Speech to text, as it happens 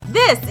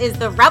This is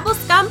the Rebel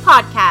Scum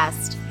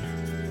Podcast.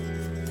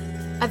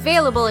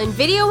 Available in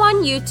video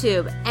on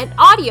YouTube and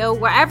audio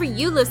wherever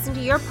you listen to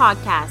your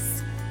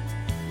podcasts.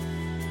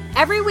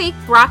 Every week,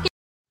 Brock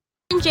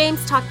and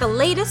James talk the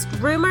latest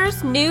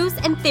rumors, news,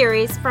 and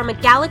theories from a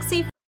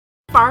galaxy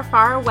far,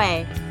 far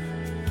away.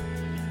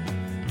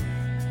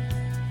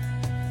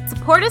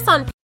 Support us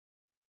on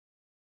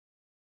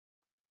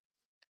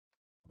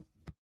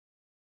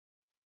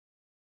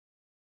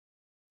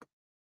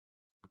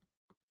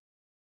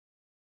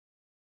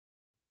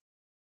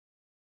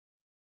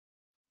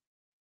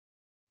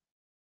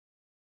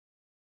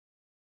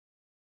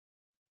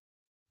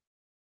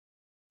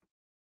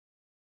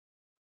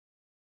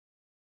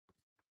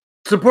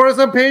Support us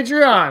on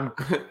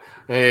Patreon.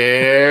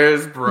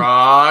 Here's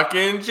Brock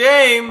and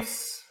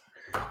James.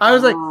 I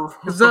was like,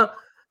 so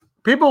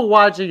people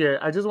watching it,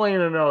 I just want you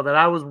to know that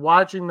I was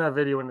watching that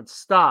video and it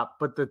stopped,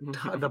 but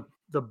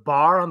the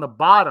bar on the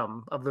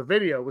bottom of the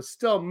video was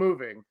still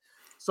moving.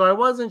 So I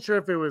wasn't sure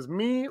if it was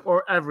me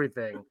or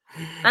everything.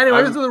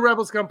 Anyway, this is the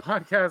Rebel Scum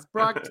Podcast.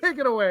 Brock, take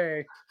it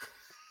away.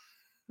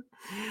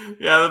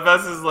 Yeah, the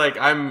best is like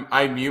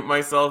I mute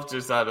myself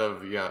just out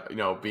of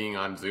being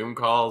on Zoom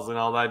calls and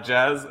all that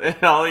jazz,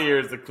 and all I hear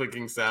is the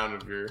clicking sound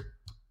of your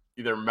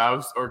either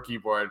mouse or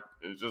keyboard.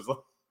 It's just like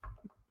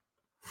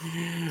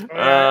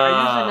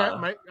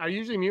I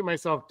usually mute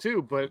myself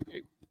too,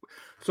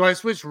 so I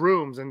switched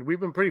rooms, and we've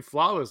been pretty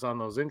flawless on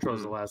those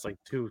intros the last like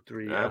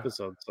 2-3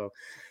 episodes. So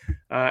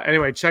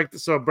anyway,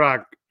 so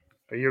Brock,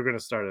 you're gonna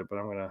start it, but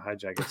I'm gonna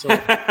hijack it. So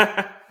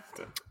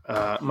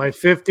my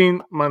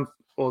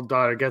 15-month-old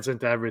daughter gets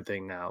into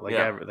everything now,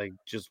 like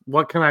just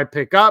what can I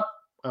pick up,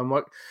 and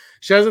what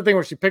she has a thing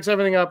where she picks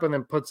everything up and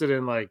then puts it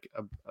in like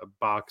a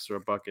box or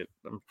a bucket,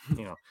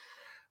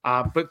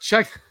 but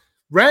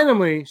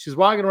randomly she's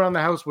walking around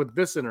the house with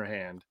this in her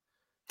hand.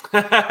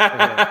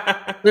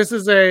 This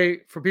is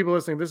for people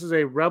listening, this is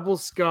a Rebel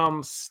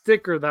Scum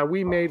sticker that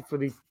we made for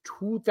the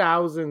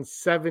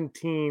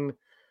 2017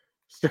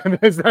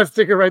 there's that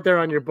sticker right there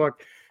on your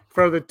book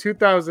for the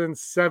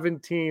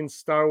 2017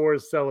 Star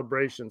Wars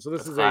celebration. So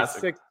this is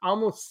classic.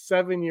 Almost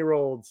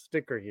 7-year-old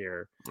sticker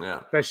here.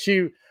 Yeah.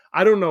 That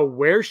I don't know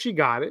where she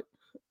got it.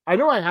 I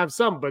know I have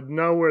some, but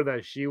nowhere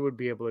that she would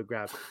be able to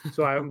grab.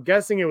 So I'm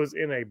guessing it was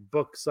in a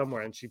book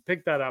somewhere, and she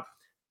picked that up.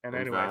 And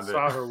anyway, I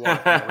saw her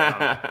walking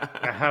around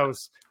the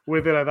house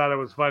with it. I thought it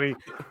was funny.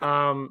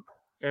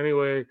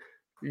 Anyway,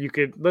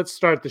 let's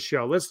start the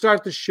show. Let's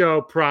start the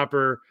show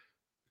proper.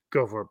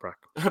 Go for it, Brock.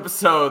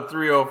 Episode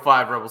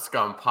 305 Rebel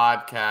Scum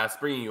Podcast,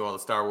 bringing you all the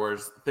Star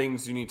Wars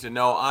things you need to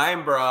know.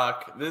 I'm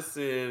Brock. This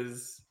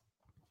is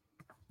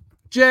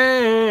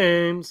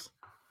James.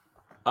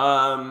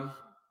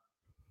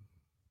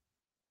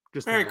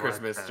 Just Merry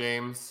Christmas,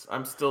 James.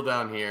 I'm still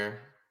down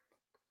here.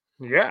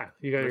 Yeah,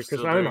 you got your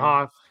Christmas. I'm in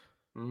Hoth.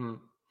 Mm-hmm.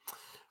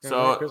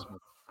 So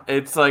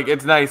it's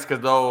nice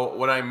because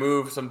when I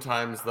move,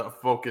 sometimes the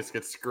focus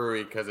gets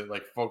screwy because it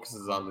like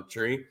focuses on the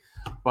tree.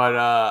 But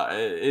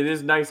it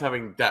is nice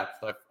having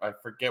depth. I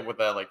forget what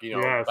that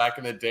yes. Back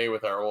in the day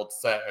with our old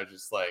set, I was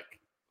just like,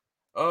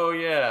 oh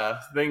yeah,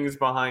 things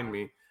behind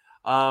me.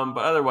 But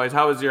otherwise,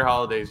 how was your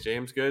holidays,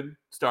 James? Good?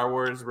 Star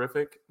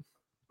Wars-rific?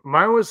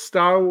 Mine was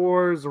Star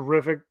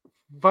Wars-rific.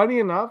 Funny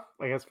enough,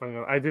 I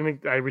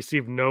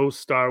received no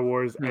Star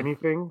Wars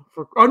anything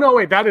for. Oh no,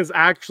 wait, that is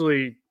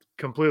actually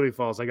completely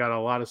false. I got a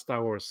lot of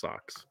Star Wars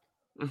socks.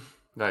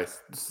 Nice.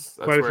 That's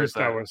quite a few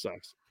Star Wars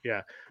socks.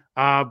 Yeah.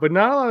 But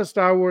not a lot of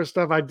Star Wars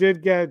stuff. I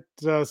did get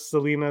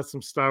Selena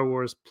some Star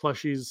Wars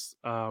plushies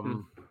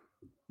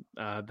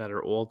that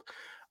are old.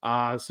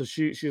 So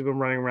she's been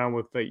running around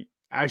with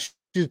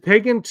she's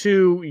taken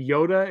to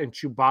Yoda and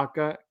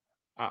Chewbacca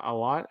a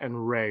lot,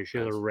 and Rey. She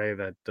has a Rey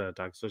that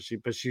talks. So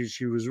she's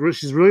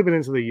really been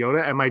into the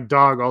Yoda, and my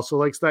dog also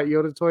likes that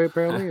Yoda toy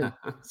apparently. And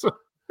so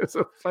it's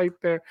a fight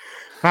there.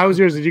 How was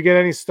yours? Did you get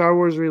any Star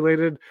Wars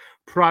related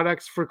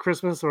products for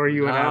Christmas, or are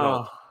you an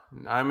adult?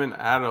 I'm an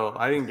adult.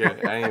 I didn't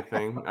get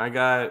anything. I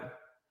got.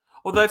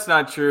 Well, that's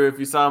not true. If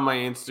you saw my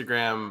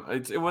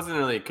Instagram, it wasn't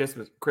really a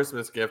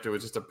Christmas gift. It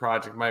was just a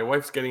project. My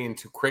wife's getting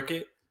into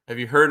Cricut. Have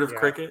you heard of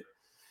Cricut?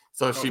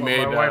 So she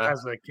made. My wife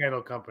has a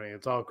candle company.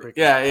 It's all Cricut.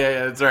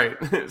 Yeah, that's right.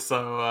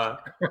 So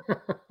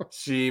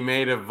she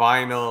made a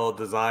vinyl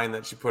design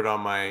that she put on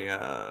my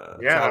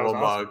travel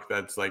mug. Awesome.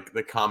 That's like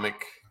the comic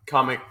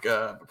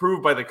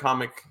approved by the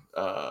comic.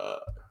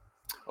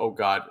 Oh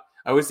God.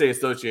 I would say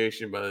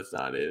association, but it's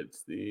not it.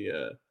 It's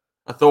the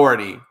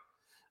authority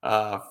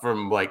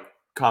from like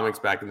comics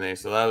back in the day.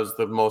 So that was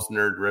the most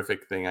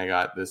nerd-rific thing I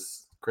got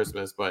this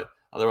Christmas. But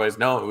otherwise,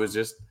 no, it was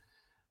just,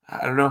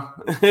 I don't know.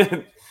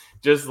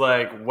 Just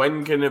like,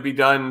 when can it be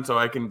done so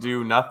I can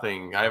do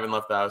nothing? I haven't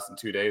left the house in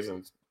 2 days, and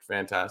it's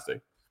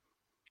fantastic.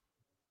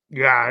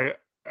 Yeah,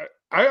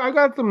 I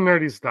got some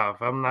nerdy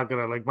stuff. I'm not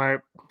gonna my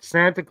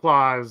Santa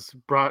Claus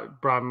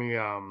brought me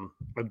a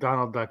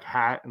Donald Duck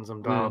hat and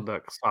some Donald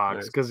Duck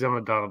socks because I'm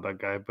a Donald Duck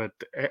guy. But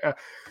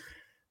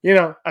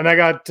and I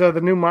got the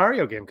new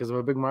Mario game because I'm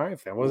a big Mario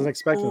fan. I wasn't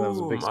expecting that. It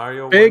was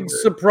a big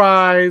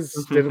surprise.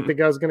 Didn't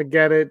think I was going to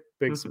get it.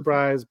 Big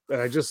surprise.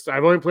 And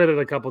I've only played it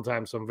a couple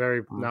times, so I'm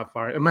very not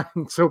far.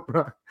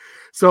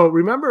 So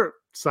remember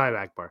Side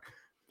Akbar,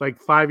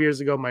 like 5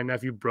 years ago, my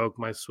nephew broke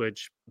my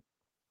Switch.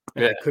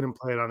 And I couldn't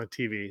play it on a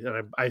TV.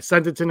 And I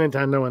sent it to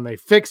Nintendo and they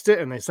fixed it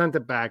and they sent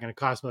it back and it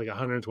cost me like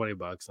 $120.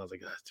 And I was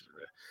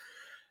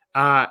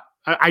like,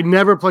 I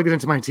never plugged it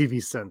into my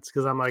TV since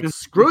because I'm like,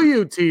 screw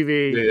you,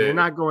 TV. Yeah. You're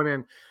not going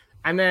in.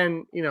 And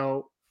then,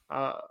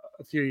 a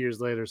few years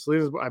later,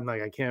 Selena's, I'm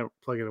like, I can't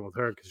plug it in with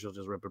her because she'll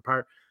just rip it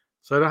apart.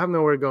 So I don't have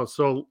nowhere to go.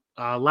 So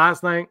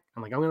last night,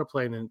 I'm like, I'm going to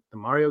play the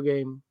Mario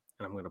game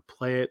and I'm going to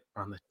play it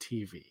on the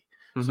TV.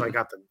 Mm-hmm. So I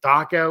got the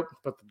dock out,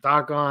 put the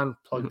dock on,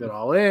 plugged it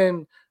all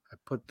in. I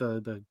put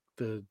the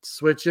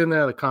Switch in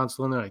there, the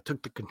console in there. I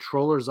took the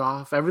controllers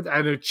off. Everything.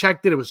 I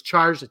checked it. It was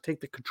charged. I take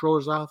the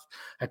controllers off.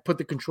 I put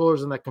the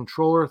controllers in that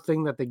controller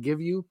thing that they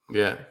give you.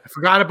 Yeah. I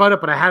forgot about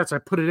it, but I had it, so I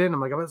put it in. I'm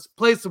like, let's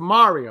play some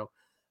Mario.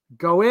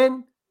 Go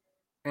in,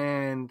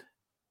 and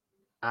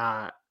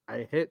I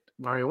hit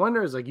Mario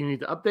Wonder. It's like, you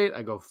need to update.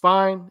 I go,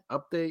 fine,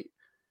 update.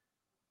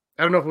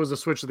 I don't know if it was a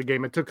switch of the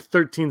game. It took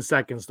 13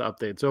 seconds to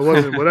update. So it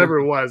wasn't whatever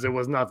it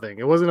was nothing.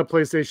 It wasn't a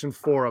PlayStation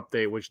 4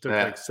 update, which took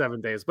like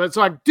 7 days. But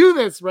so I do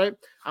this, right?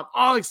 I'm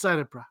all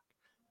excited, bro.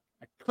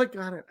 I click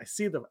on it. I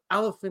see the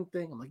elephant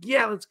thing. I'm like,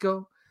 yeah, let's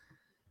go.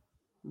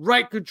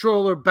 Right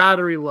controller,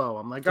 battery low.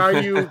 I'm like, are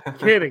you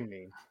kidding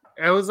me?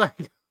 It was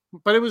like,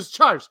 but it was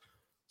charged.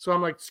 So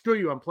I'm like, screw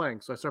you, I'm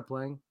playing. So I start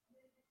playing.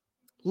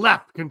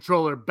 Left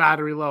controller,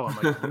 battery low. I'm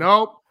like,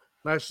 nope,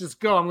 let's just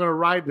go. I'm going to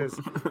ride this.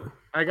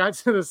 I got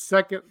to the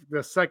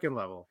second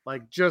level,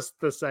 like just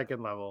the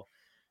second level,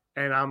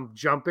 and I'm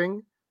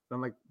jumping.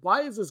 I'm like,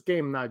 why is this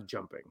game not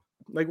jumping?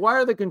 Like, why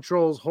are the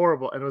controls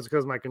horrible? And it was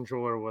because my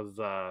controller was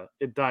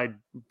it died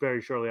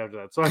very shortly after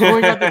that. So I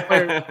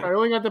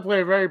only got to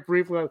play very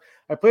briefly.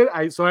 I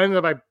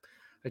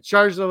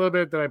charged it a little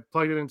bit, then I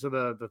plugged it into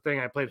the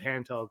thing. I played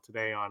handheld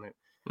today on it.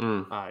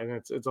 And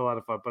it's a lot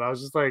of fun. But I was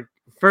just like,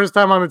 first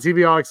time on the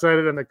TV, all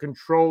excited, and the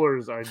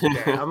controllers are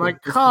dead. I'm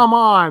like, come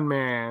on,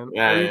 man.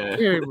 Are you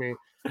kidding me?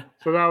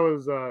 So that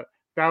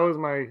was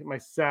my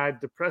sad,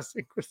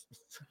 depressing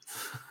Christmas.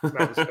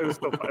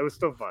 It was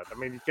still fun. I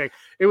mean,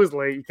 it was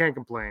late. You can't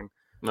complain.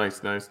 Nice.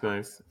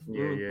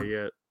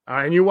 Yeah.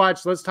 And you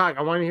watched. Let's talk.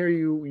 I want to hear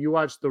you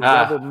watch the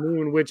Rebel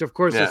Moon, which of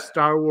course is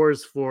Star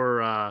Wars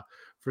for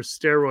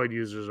steroid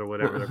users or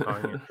whatever they're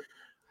calling it.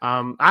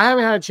 I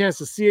haven't had a chance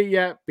to see it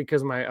yet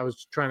because I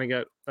was trying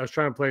to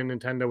play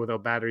Nintendo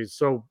without batteries.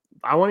 So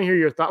I want to hear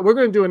your thoughts. We're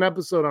going to do an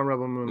episode on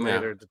Rebel Moon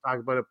later to talk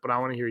about it, but I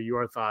want to hear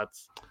your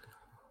thoughts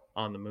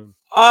on the moon.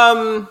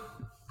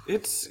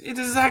 It's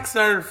a Zack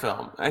Snyder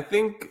film. I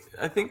think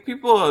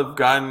people have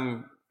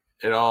gotten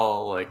it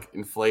all like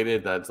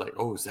inflated. That's like,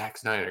 oh, Zack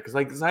Snyder, because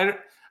like Snyder,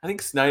 I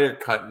think Snyder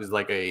Cut is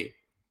like a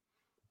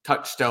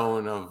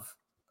touchstone of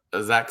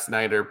a Zack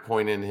Snyder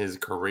point in his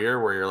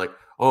career where you're like,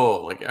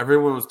 oh, like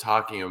everyone was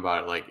talking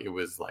about it, like it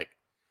was like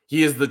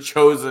he is the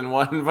chosen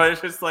one, but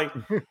it's just like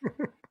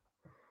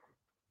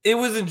it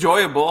was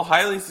enjoyable.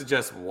 Highly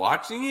suggest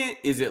watching it.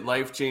 Is it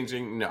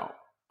life-changing? No.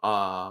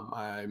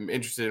 I'm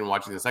interested in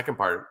watching the second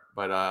part,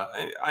 but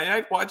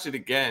I'd watch it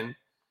again.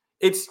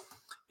 It's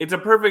a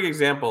perfect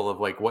example of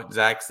like what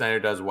Zack Snyder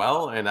does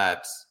well, and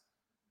that's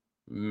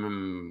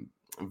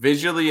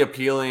visually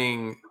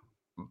appealing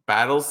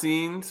battle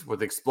scenes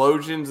with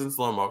explosions and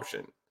slow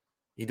motion.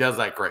 He does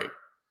that great.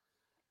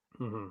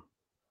 Mm-hmm.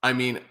 I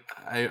mean,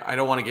 I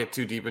don't want to get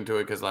too deep into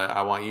it because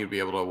I want you to be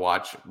able to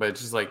watch, but it's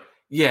just like,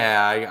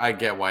 yeah, I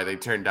get why they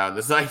turned down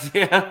this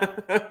idea.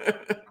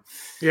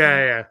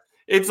 Yeah.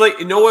 It's like,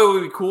 you know what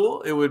would be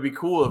cool? It would be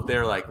cool if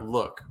they're like,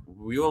 look,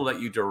 we will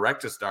let you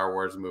direct a Star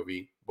Wars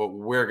movie, but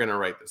we're going to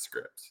write the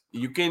script.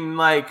 You can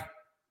like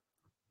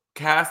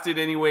cast it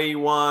any way you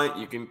want.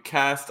 You can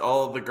cast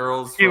all of the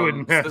girls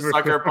from the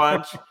Sucker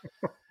Punch.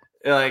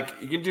 Like,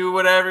 you can do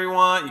whatever you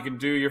want. You can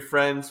do your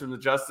friends from the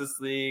Justice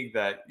League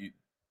that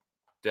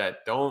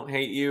don't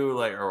hate you,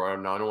 like, or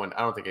no one. I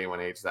don't think anyone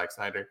hates Zack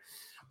Snyder,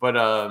 but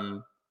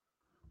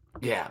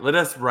yeah, let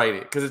us write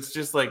it because it's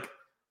just like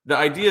the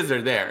ideas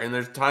are there, and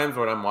there's times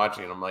when I'm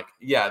watching and I'm like,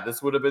 yeah,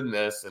 this would have been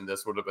this and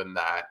this would have been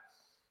that,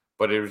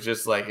 but it was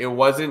just like it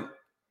wasn't.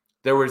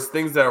 There was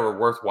things that were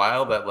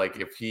worthwhile that like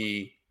if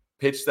he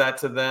pitched that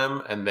to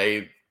them and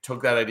they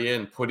took that idea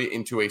and put it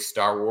into a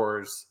Star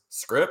Wars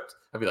script,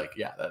 I'd be like,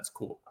 yeah, that's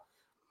cool.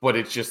 But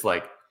it's just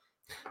like,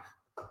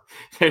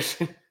 it's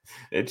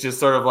just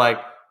sort of like,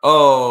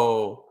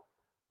 oh,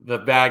 the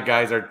bad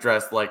guys are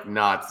dressed like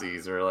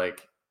Nazis, or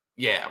like,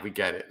 yeah, we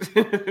get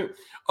it.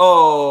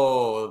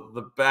 Oh,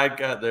 the bad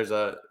guy. There's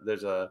a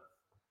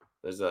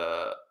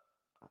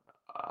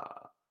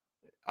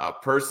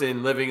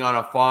person living on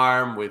a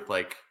farm with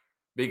like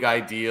big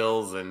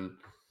ideals and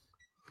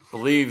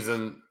believes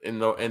in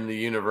the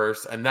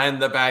universe, and then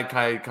the bad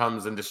guy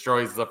comes and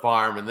destroys the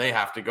farm, and they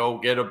have to go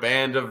get a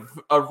band of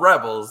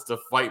rebels to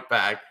fight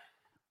back.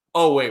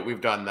 Oh wait,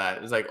 we've done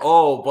that. It's like,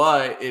 oh,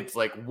 but it's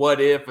like,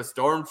 what if a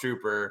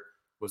stormtrooper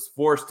was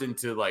forced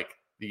into like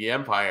the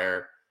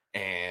Empire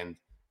and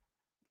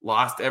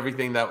lost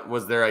everything that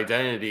was their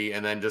identity,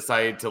 and then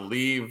decided to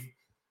leave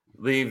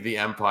the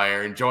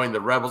Empire and join the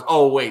rebels.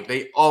 Oh wait,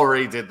 they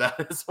already did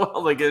that as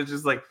well. Like it's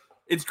just like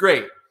it's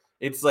great.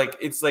 It's like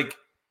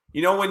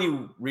when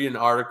you read an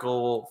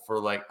article for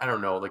like I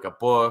don't know, like a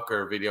book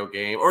or a video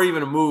game or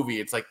even a movie,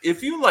 it's like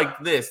if you like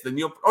this, then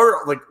you'll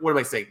or like what am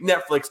I saying?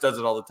 Netflix does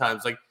it all the time.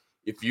 It's like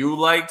if you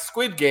like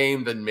Squid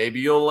Game, then maybe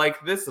you'll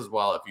like this as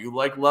well. If you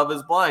like Love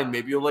Is Blind,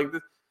 maybe you'll like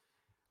this.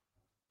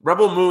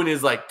 Rebel Moon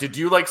is like, did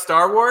you like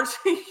Star Wars?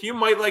 You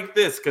might like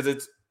this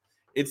because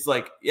it's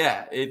like,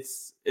 yeah,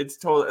 it's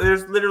totally.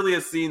 There's literally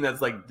a scene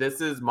that's like, this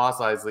is Mos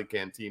Eisley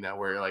Cantina,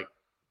 where you're like,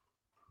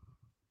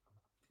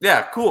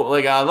 yeah, cool.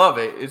 Like I love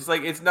it. It's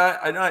like it's not.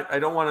 I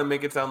don't want to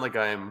make it sound like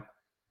I'm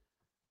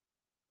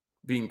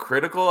being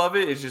critical of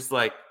it. It's just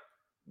like,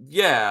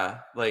 yeah,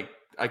 like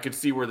I could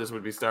see where this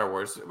would be Star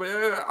Wars.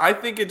 But I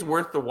think it's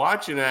worth the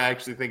watch, and I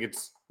actually think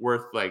it's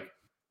worth like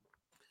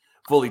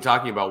fully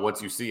talking about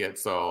once you see it.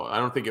 So I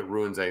don't think it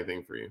ruins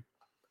anything for you.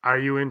 Are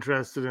you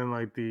interested in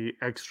like the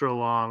extra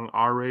long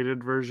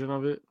R-rated version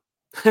of it?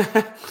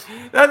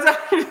 That's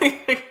actually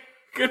a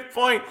good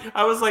point.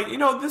 I was like,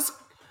 this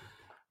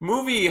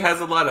movie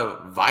has a lot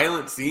of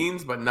violent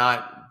scenes, but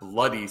not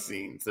bloody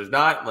scenes. There's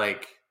not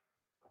like,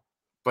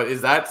 but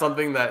is that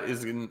something that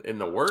is in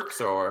the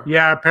works or?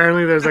 Yeah,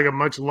 apparently there's like a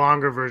much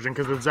longer version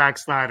because it's Zack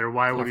Snyder.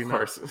 Why would he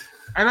not?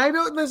 And I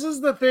know this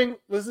is the thing.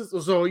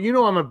 So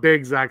I'm a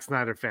big Zack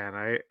Snyder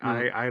fan.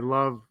 I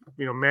love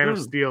Man of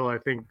Steel.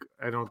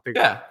 I don't think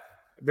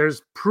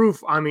there's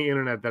proof on the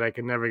internet that I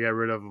can never get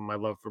rid of my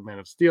love for Man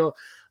of Steel.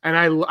 And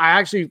I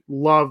actually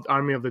loved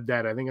Army of the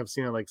Dead. I think I've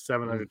seen it like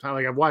 700 times.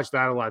 Like I've watched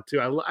that a lot too.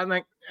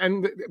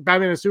 And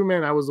Batman and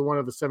Superman. I was one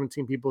of the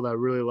 17 people that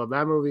really loved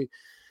that movie.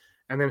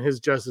 And then his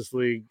Justice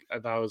League, I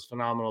thought was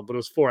phenomenal, but it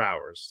was 4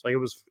 hours. Like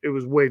it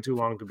was way too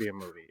long to be a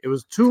movie. It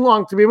was too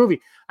long to be a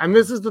movie. And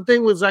this is the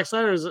thing with Zack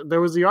Snyder.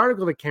 There was the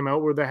article that came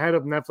out where the head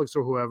of Netflix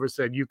or whoever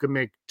said you can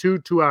make 2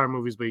 2-hour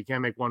movies, but you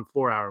can't make 1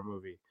 4-hour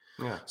movie.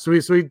 Yeah. So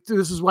this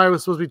is why it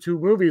was supposed to be 2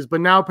 movies, but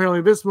now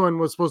apparently this one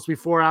was supposed to be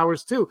 4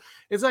 hours too.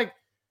 It's like,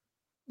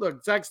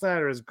 look, Zack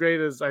Snyder, as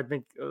great as I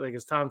think, like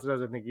as talented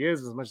as I think he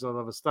is, as much as I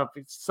love his stuff,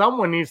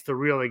 someone needs to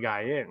reel a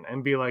guy in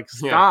and be like,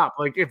 stop.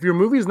 Yeah. Like, if your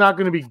movie's not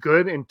going to be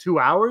good in 2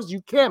 hours,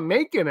 you can't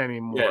make it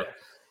anymore. Yeah.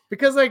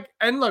 Because, like,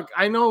 and look,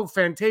 I know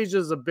Fantasia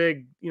is a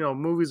big,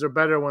 movies are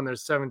better when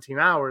there's 17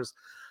 hours.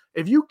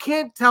 If you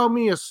can't tell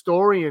me a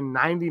story in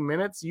 90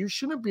 minutes, you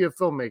shouldn't be a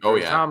filmmaker. Oh,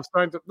 yeah. I'm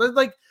starting to,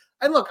 like,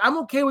 and look, I'm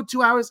okay with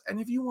 2 hours. And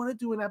if you want to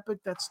do an epic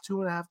that's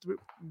 2.5, 3,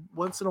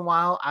 once in a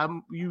while,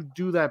 you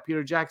do that,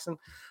 Peter Jackson.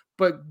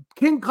 But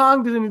King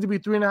Kong didn't need to be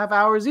 3.5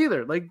 hours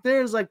either. Like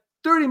there's like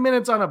 30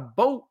 minutes on a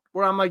boat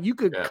where I'm like, you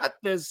could cut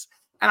this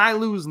and I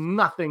lose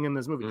nothing in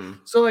this movie. Mm.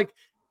 So like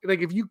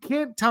if you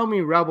can't tell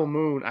me Rebel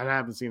Moon, I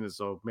haven't seen this,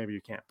 so maybe you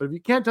can't. But if you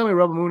can't tell me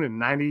Rebel Moon in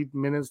 90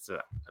 minutes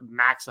to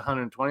max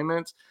 120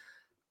 minutes,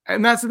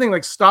 and that's the thing,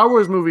 like Star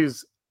Wars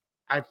movies,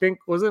 I think,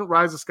 wasn't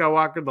Rise of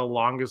Skywalker the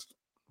longest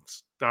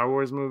Star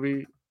Wars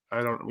movie?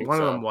 I don't know. One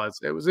of them was.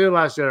 It was either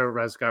Last Jedi or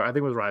Rise of Skywalker. I think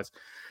it was Rise.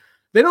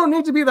 They don't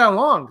need to be that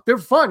long. They're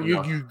fun.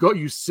 No. You go,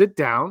 you sit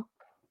down,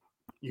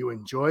 you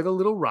enjoy the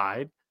little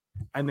ride,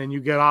 and then you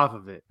get off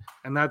of it.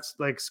 And that's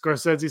like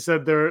Scorsese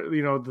said,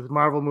 the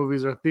Marvel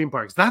movies are theme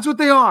parks. That's what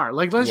they are.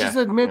 Like, let's just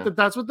admit that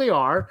that's what they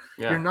are.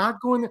 Yeah. You're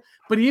not going there.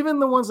 But even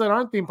the ones that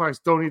aren't theme parks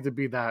don't need to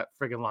be that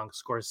freaking long.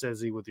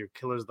 Scorsese with your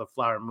Killers of the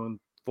Flower Moon,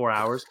 4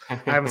 hours. I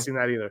haven't seen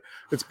that either.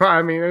 It's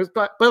probably,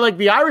 but like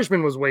The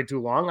Irishman was way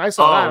too long. I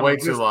saw that. Way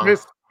too long.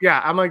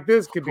 Yeah, I'm like,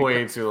 this could be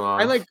way too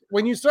long. I like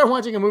when you start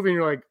watching a movie and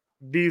you're like,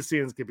 these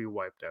scenes could be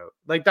wiped out.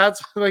 Like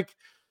that's like,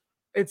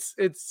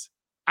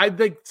 I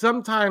think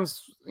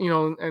sometimes,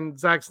 and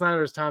Zack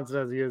Snyder, as talented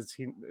as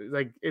he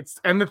is,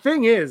 and the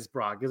thing is,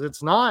 Brock, is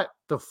it's not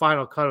the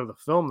final cut of the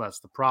film that's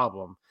the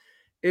problem.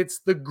 It's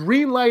the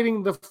green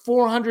lighting the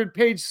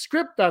 400-page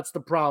script that's the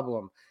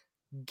problem.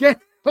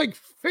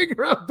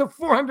 Figure out the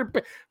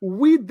 400,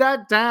 weed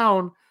that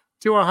down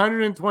to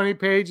 120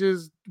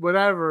 pages,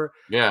 whatever.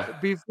 Yeah.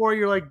 Before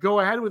you're like, go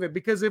ahead with it.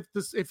 Because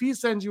if he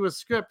sends you a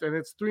script and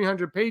it's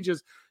 300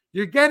 pages,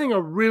 you're getting a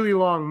really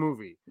long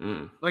movie.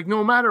 Mm. Like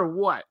no matter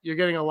what, you're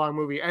getting a long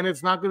movie, and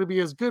it's not going to be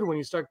as good when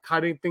you start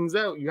cutting things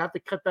out. You have to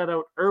cut that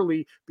out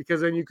early because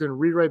then you can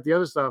rewrite the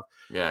other stuff.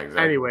 Yeah,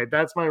 exactly. Anyway,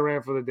 that's my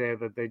rant for the day.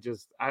 That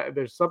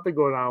there's something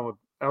going on with.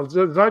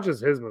 It's not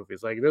just his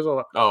movies. Like there's a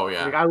lot. Oh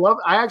yeah. Like,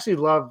 I actually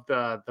loved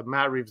the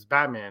Matt Reeves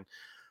Batman.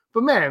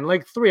 But man,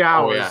 like 3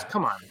 hours,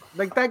 come on.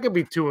 Like that could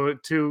be two.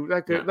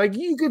 That could like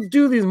you could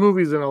do these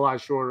movies in a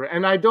lot shorter.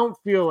 And I don't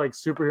feel like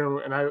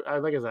superhero. And I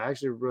like I said, I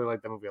actually really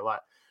like that movie a lot.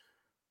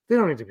 They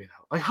don't need to be that.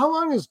 Like how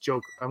long is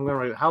Joker? I'm gonna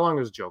write. How long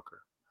is Joker?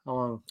 How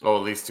long? Oh,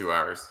 at least 2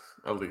 hours.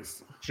 At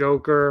least.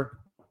 Joker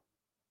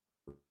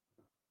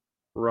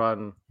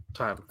run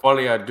time. All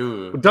I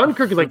do.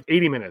 Dunkirk is like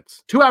 80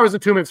 minutes. 2 hours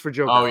and 2 minutes for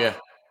Joker. Oh yeah.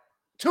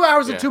 2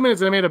 hours and 2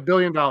 minutes, and they made $1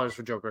 billion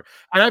for Joker.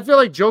 And I feel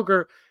like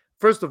Joker.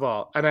 First of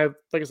all, and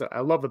like I said,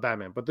 I love the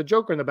Batman, but the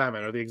Joker and the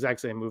Batman are the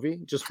exact same movie.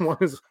 Just one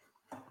is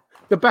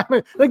The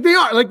Batman, like they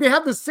are, like they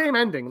have the same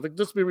ending. Like,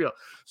 just be real.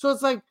 So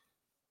it's like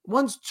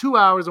one's 2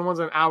 hours and one's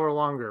an hour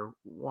longer.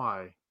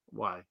 Why?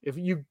 If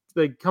you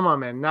like, come on,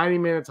 man, 90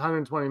 minutes,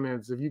 120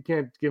 minutes. If you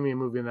can't give me a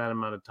movie in that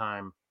amount of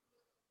time,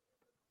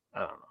 I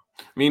don't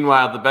know.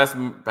 Meanwhile, the best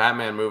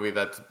Batman movie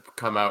that's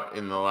come out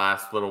in the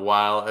last little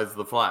while is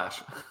The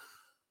Flash.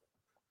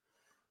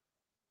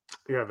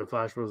 Yeah, The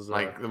Flash was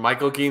like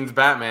Michael Keaton's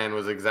Batman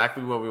was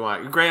exactly what we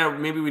want. Granted,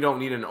 maybe we don't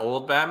need an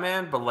old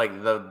Batman, but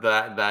like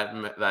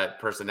that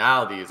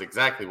personality is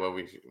exactly what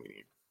we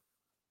need.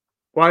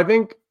 Well, I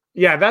think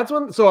that's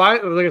one. So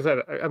like I said,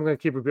 I'm gonna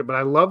keep it, but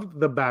I love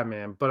the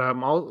Batman, but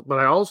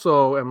I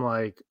also am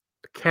like,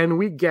 can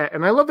we get?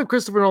 And I love the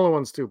Christopher Nolan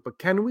ones too, but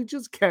can we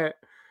just get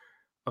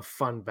a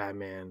fun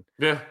Batman?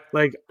 Yeah,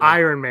 like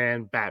Iron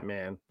Man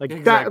Batman, like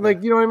exactly. That,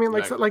 like, you know what I mean?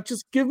 Like, exactly. So, like,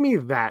 just give me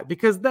that,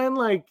 because then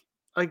like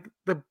the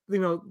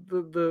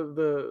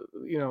the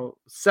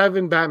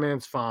 7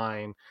 Batman's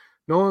fine,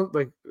 no one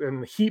like,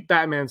 and the Heat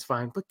Batman's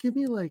fine, but give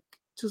me like,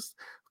 just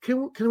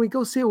can we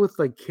go see it with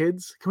like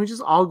kids? Can we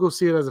just all go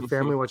see it as a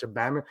family, watch a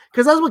Batman?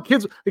 Because that's what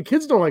the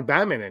kids don't like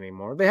Batman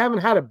anymore. They haven't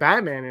had a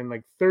Batman in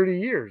like 30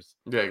 years.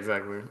 Yeah,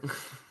 exactly.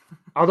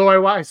 Although I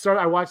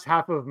watched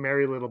half of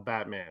Merry Little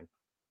Batman.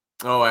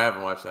 Oh, I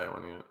haven't watched that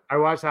one yet. I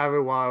watched half of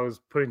it while I was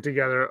putting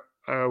together.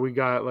 We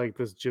got like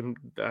this gym.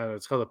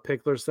 It's called a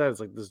Pickler set. It's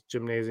like this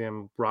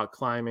gymnasium rock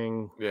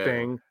climbing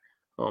thing.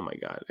 Oh my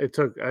god! It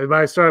took. I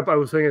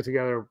was putting it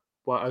together.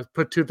 Well, I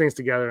put 2 things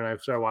together and I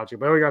started watching.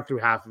 But I only got through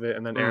half of it,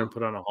 and then Aaron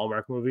put on a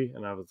Hallmark movie,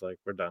 and I was like,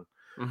 "We're done.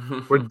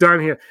 We're done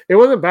here." It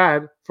wasn't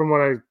bad from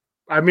what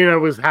I mean. I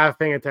was half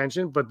paying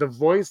attention, but the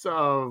voice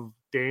of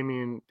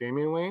Damian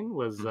Wayne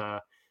was.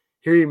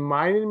 He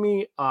reminded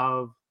me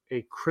of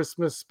a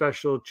Christmas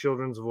special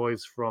children's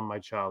voice from my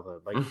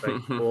childhood, like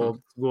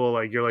old school.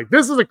 Like, you're like,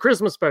 this is a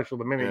Christmas special.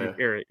 The minute you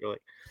hear it, you're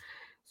like,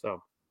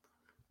 so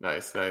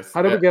nice.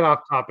 How did we get off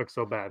topic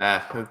so bad?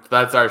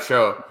 That's our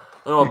show.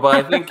 Oh, but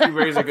I think you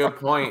raise a good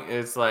point.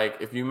 It's like,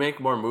 if you make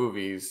more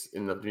movies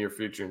in the near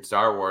future in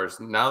Star Wars,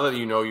 now that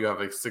you know you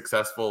have a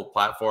successful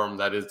platform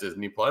that is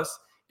Disney Plus,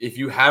 if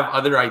you have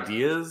other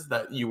ideas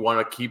that you want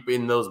to keep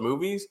in those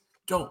movies,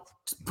 don't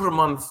just put them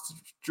on the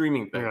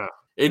streaming thing. Yeah.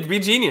 It'd be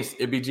genius.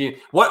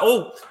 What?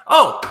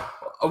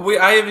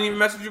 I haven't even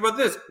messaged you about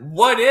this.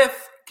 What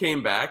If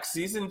came back,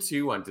 season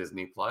 2 on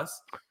Disney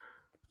Plus,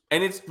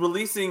 and it's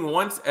releasing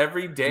once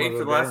every day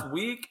for the last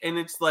week, and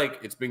it's like,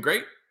 it's been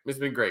great. It's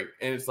been great,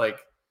 and it's like,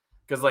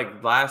 because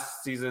like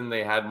last season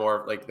they had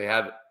more, like they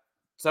had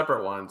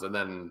separate ones, and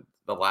then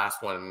the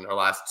last one or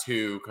last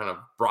 2 kind of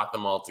brought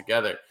them all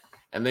together,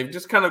 and they've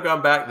just kind of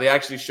gone back. They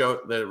actually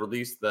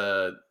released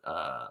the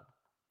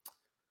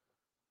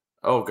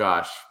oh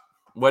gosh.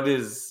 What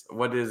is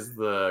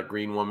the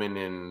green woman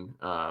in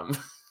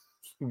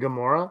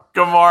Gamora?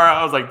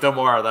 I was like,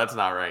 Gamora, that's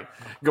not right.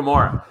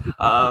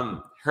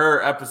 Gamora.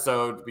 Her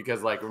episode,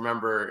 because like,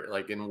 remember,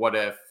 like in What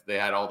If, they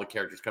had all the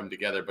characters come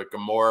together, but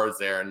Gamora was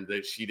there and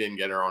she didn't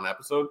get her own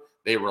episode.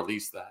 They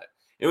released that.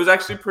 It was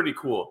actually pretty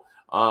cool.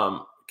 And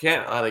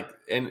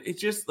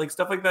it's just like,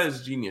 stuff like that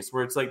is genius,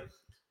 where it's like,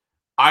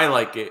 I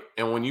like it,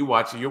 and when you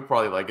watch it, you'll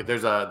probably like it.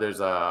 There's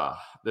a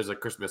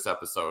Christmas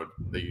episode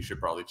that you should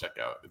probably check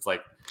out. It's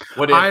like,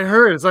 what if I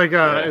heard it's like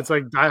it's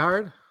like Die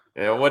Hard.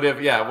 Yeah, what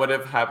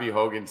if Happy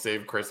Hogan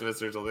saved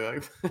Christmas or something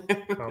like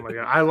that? Oh my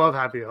god, I love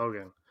Happy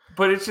Hogan.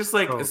 But it's just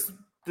like this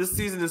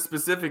season is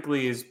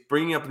specifically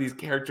bringing up these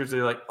characters that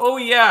are like, oh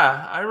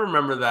yeah, I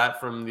remember that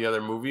from the other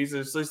movies.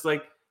 It's just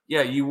like,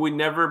 yeah, you would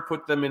never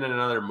put them in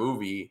another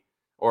movie.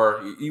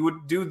 Or you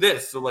would do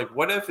this. So like,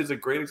 What If is a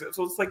great example.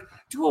 So it's like,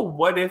 do a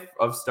What If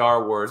of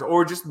Star Wars,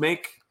 or just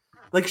make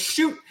like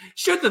shoot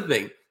the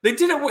thing. They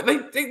did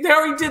it. They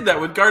already did that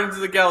with Guardians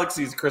of the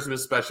Galaxy's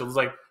Christmas special. It's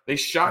like they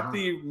shot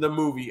the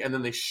movie, and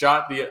then they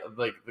shot the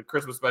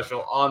Christmas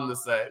special on the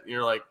set. And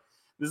you're like,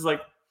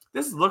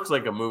 this looks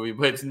like a movie,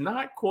 but it's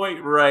not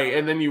quite right.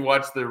 And then you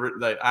watch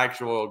the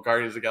actual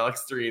Guardians of the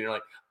Galaxy 3, and you're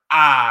like,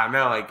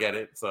 now I get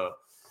it. So.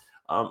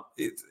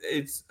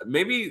 It's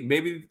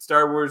maybe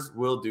Star Wars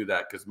will do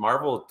that, because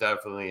Marvel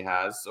definitely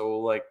has. So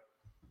like,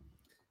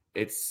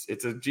 it's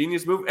a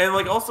genius move, and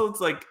like also it's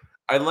like,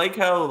 I like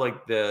how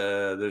like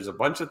there's a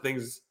bunch of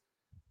things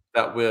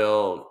that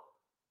will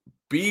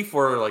be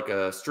for like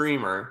a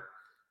streamer,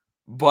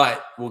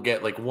 but we'll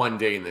get like one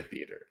day in the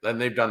theater. And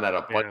they've done that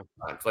a bunch of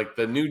times. Like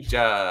the new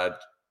Jake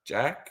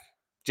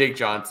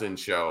Johnson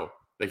show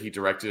that he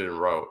directed and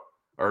wrote,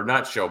 or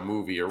not show,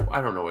 movie, or I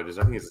don't know what it is.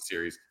 I think it's a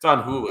series. It's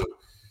on Hulu.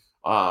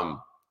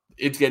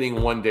 It's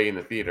getting one day in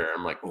the theater.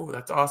 I'm like, oh,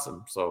 that's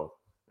awesome. So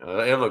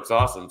it looks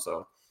awesome.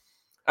 So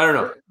I don't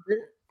know.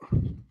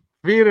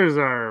 Theaters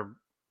are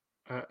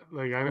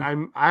like, I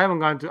haven't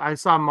gone to. I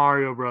saw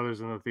Mario Brothers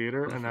in the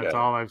theater, and that's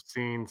all I've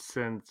seen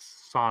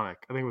since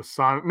Sonic. I think it was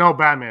Sonic. No,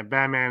 Batman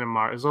and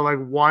Mario. So like,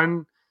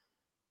 one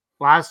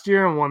last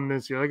year and one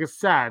this year. Like, it's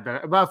sad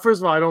that. But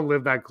first of all, I don't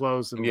live that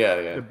close, and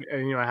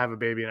and you know, I have a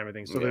baby and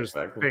everything. So there's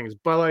things.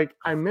 But like,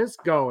 I miss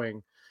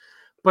going.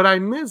 But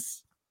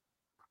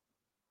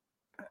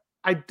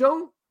I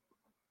don't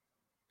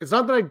it's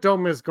not that I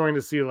don't miss going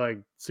to see like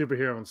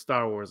superhero and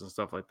Star Wars and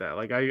stuff like that.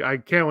 Like I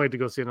can't wait to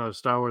go see another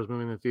Star Wars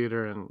movie in the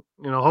theater, and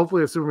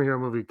hopefully a superhero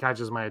movie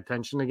catches my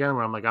attention again,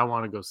 where I'm like, I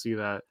want to go see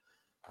that.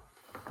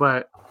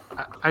 But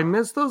I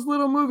miss those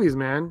little movies,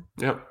 man.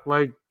 Yep.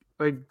 Like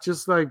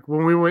just like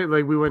when we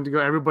went to go.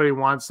 Everybody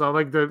wants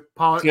like the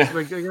like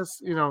I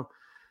guess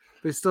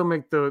they still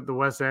make the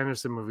Wes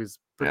Anderson movies,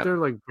 but they're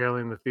like barely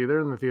in the theater.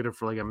 They're in the theater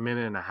for like a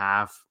minute and a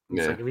half.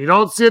 It's like if you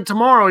don't see it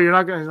tomorrow, you're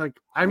not gonna like.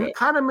 I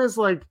kind of miss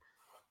like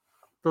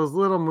those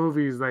little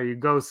movies that you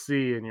go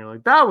see and you're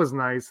like, that was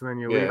nice, and then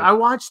you leave. I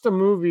watched a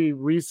movie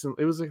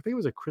recently. It was I think it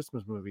was a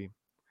Christmas movie.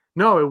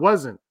 No, it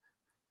wasn't.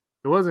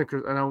 It wasn't,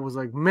 and I was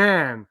like,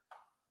 man,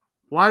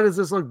 why does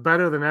this look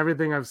better than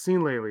everything I've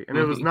seen lately? And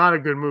it was not a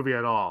good movie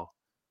at all.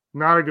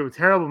 Not a good,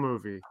 terrible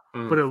movie,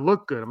 but it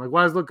looked good. I'm like,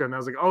 why does it look good? And I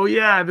was like, oh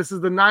yeah, this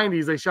is the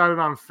 90s. They shot it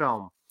on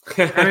film.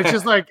 And it's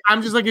just like,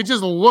 I'm just like, it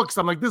just looks,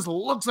 I'm like, this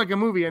looks like a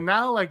movie. And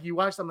now like you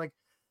watch, I'm like,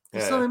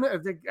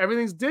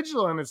 everything's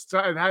digital and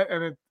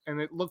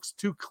it looks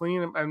too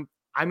clean. And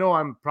I know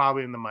I'm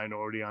probably in the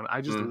minority on it.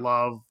 I just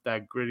love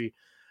that gritty.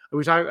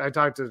 Which I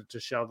talk to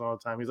Sheldon all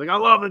the time. He's like, I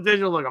love the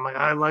digital look. I'm like,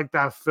 I like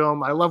that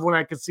film. I love when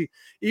I can see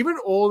even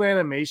old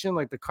animation,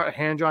 like the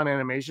hand-drawn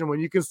animation, when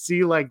you can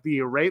see like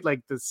the array,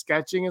 like the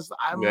sketching is.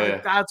 I'm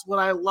like, that's what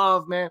I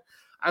love, man.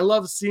 I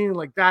love seeing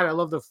like that. I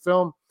love the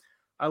film.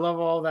 I love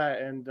all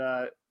that. And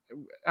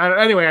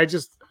anyway,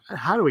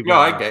 how do we go? No,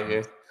 I get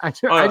you. I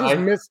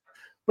just miss,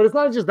 but it's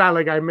not just that.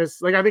 Like I miss,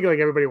 like I think like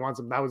everybody wants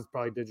them. That was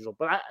probably digital,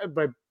 but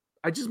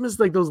I just miss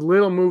like those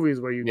little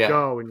movies where you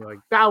go and you're like,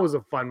 that was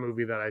a fun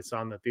movie that I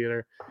saw in the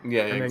theater.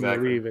 Yeah, and exactly.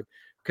 then you leave it.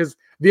 Because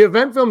the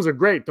event films are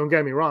great, don't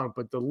get me wrong,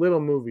 but the little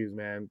movies,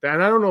 man.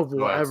 And I don't know if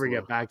we'll ever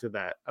get back to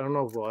that.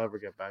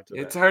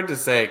 It's hard to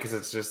say because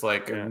it's just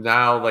like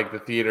now, like the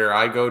theater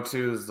I go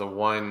to is the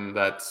one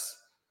that's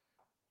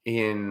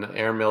in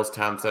Air Mills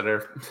Town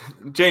Center.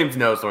 James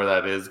knows where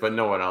that is, but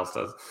no one else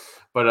does.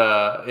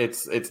 But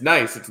it's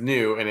nice, it's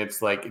new, and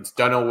it's like it's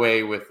done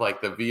away with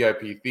like the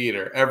VIP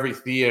theater. Every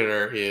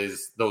theater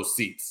is those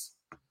seats.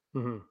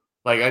 Mm-hmm.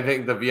 Like I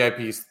think the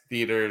VIP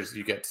theaters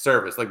you get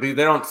service. Like they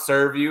don't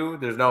serve you.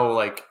 There's no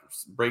like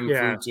bring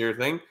food to your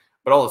thing.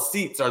 But all the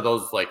seats are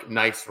those like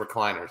nice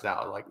recliners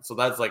now. Like so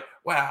that's like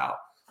wow.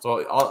 So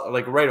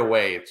like right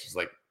away it's just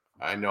like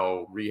I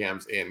know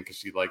Reham's in because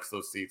she likes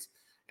those seats,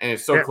 and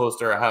it's so close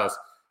to her house,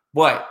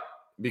 but.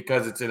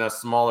 Because it's in a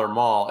smaller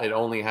mall, it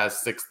only has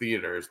 6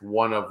 theaters,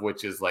 one of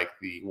which is like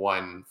the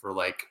one for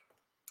like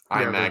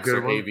IMAX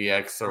or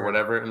AVX or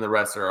whatever, and the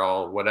rest are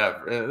all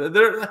whatever.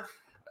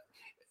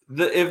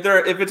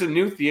 If it's a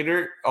new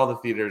theater, all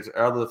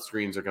the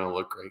screens are going to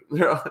look great.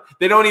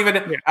 They don't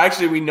even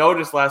actually. We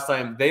noticed last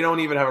time they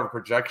don't even have a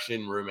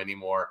projection room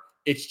anymore.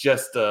 It's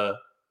just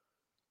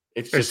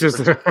it's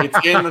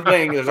in the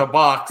thing. There's a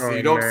box, so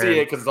you don't see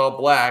it because it's all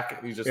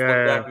black. You just look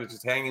back, and it's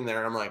just hanging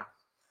there. I'm like.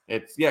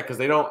 It's because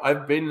they don't.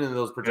 I've been in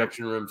those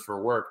projection rooms for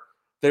work.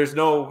 There's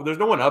no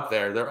one up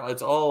there.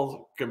 It's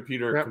all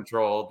computer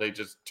controlled. They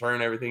just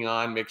turn everything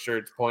on, make sure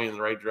it's pointing in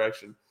the right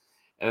direction,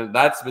 and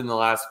that's been the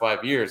last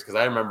 5 years. Because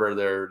I remember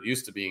there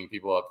used to being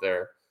people up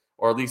there,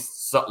 or at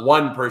least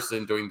one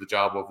person doing the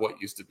job of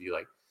what used to be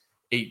like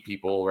 8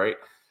 people, right?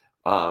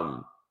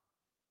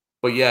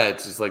 But yeah,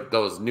 it's just like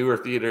those newer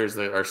theaters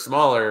that are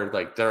smaller,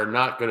 like they're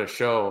not going to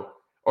show,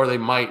 or they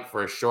might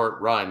for a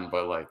short run,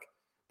 but like.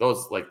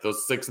 Those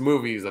 6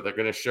 movies that they're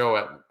going to show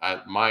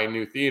at my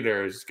new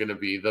theater is going to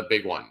be the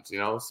big ones,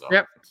 So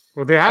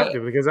well, they have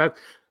to because that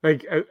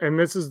and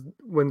this is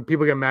when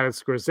people get mad at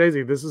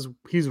Scorsese.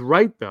 He's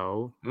right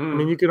though. I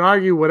mean, you can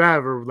argue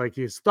whatever, like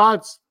his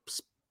thoughts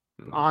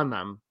on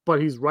them, but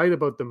he's right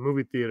about the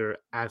movie theater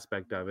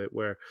aspect of it,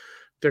 where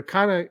they're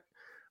kind of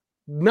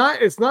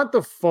not. It's not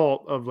the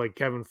fault of like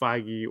Kevin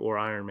Feige or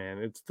Iron Man.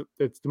 It's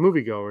the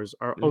moviegoers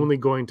are only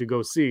going to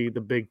go see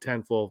the big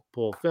tentpole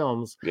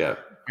films. Yeah.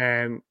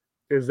 And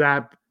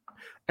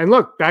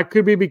look, that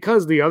could be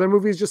because the other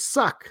movies just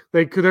suck.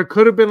 There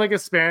could have been like a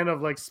span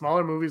of like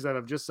smaller movies that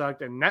have just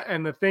sucked. And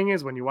the thing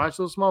is, when you watch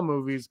those small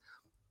movies,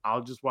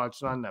 I'll just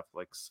watch it on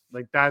Netflix.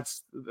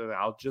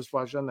 I'll just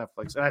watch it on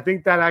Netflix. And I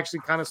think that actually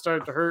kind of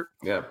started to hurt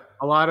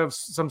a lot of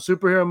some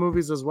superhero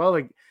movies as well.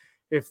 Like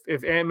if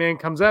Ant-Man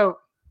comes out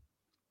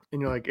and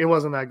you're like, it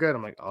wasn't that good,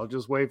 I'm like, I'll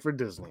just wait for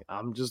Disney.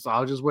 I'll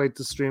just wait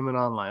to stream it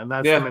online. And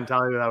that's the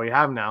mentality that we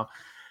have now.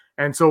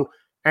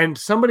 And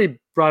somebody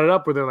brought it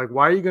up where they're like,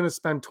 why are you going to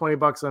spend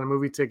 $20 on a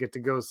movie ticket to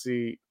go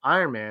see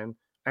Iron Man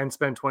and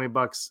spend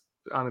 $20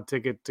 on a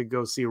ticket to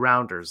go see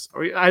Rounders?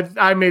 Or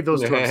I made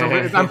those two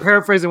up. I'm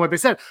paraphrasing what they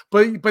said,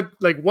 but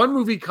like one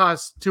movie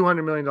costs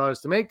 $200 million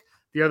to make.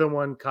 The other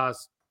one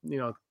costs,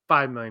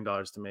 $5 million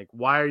to make.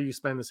 Why are you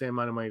spending the same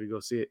amount of money to go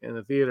see it in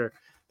the theater?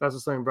 That's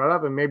what something brought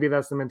up. And maybe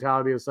that's the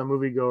mentality of some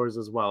moviegoers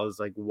as well. Is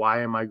like,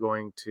 why am I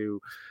going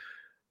to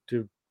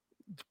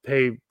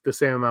pay the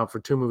same amount for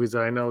 2 movies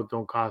that I know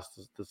don't cost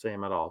the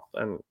same at all?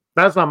 And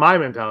that's not my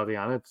mentality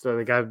on it. So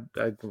like I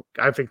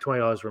think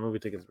 $20 for a movie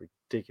ticket is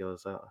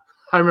ridiculous.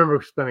 I remember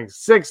spending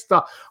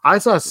 $6. I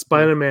saw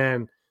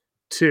Spider-Man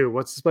 2.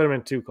 What's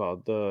Spider-Man 2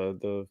 called?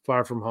 The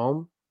Far From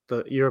Home.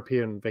 the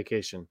European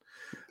Vacation.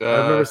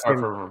 I've never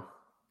seen.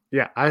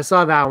 Yeah, I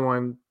saw that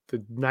one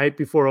the night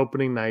before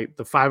opening night,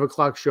 the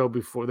 5:00 show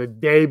before the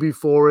day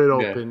before it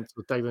opened.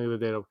 So technically the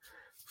day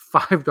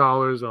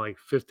 $5 or like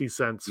 50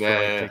 cents for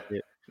a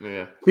ticket.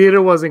 Yeah.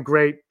 Theater wasn't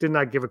great. Did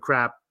not give a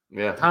crap.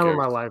 Yeah. Time of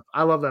my life.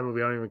 I love that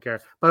movie. I don't even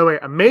care. By the way,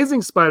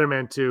 Amazing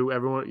Spider-Man 2.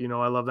 Everyone,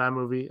 I love that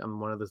movie. I'm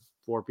one of the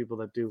 4 people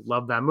that do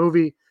love that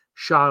movie.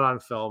 Shot on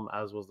film,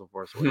 as was The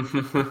Force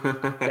Awakens.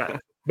 Yeah.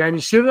 Man,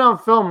 you shoot it on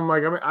film. I'm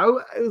like, I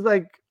was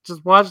like,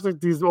 just watch like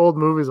these old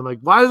movies. I'm like,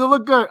 why does it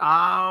look good?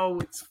 Oh,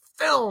 it's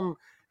film.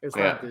 It's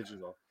not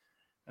digital.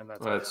 And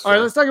that's all right.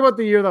 Let's talk about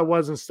the year that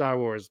was in Star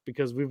Wars,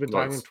 because we've been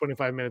talking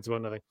 25 minutes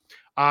about nothing.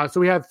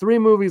 So we had 3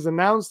 movies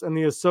announced and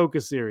the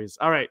Ahsoka series.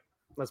 All right,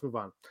 let's move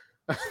on.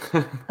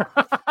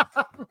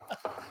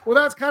 Well,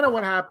 that's kind of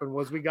what happened.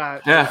 Was we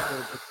got the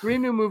 3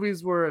 new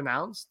movies were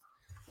announced,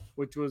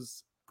 which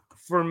was,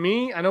 for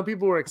me, I know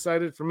people were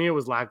excited. For me, it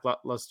was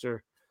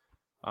lackluster.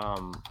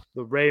 The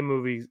Rey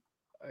movie,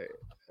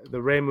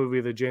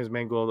 the James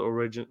Mangold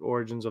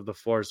Origins of the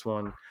Force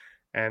one,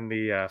 and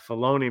the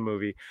Filoni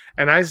movie.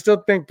 And I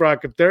still think,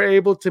 Brock, if they're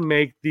able to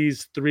make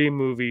these 3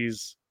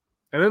 movies,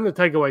 and then the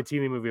Taika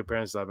Waititi movie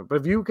apparently still haven't,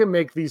 but if you can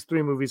make these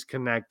 3 movies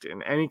connect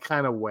in any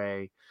kind of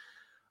way,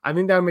 I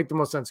think that would make the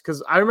most sense.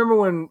 Because I remember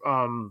when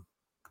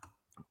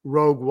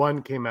Rogue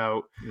One came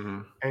out,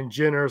 and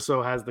Jyn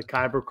Erso has the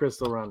Kyber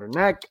crystal around her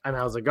neck, and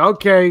I was like,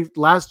 okay,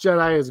 Last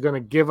Jedi is going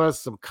to give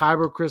us some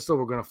Kyber crystal.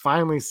 We're going to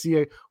finally see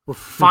it. We're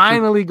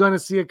finally going to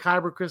see a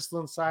Kyber crystal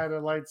inside a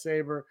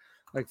lightsaber,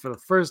 like for the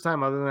first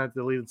time, other than that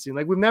deleted scene.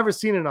 Like, we've never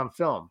seen it on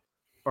film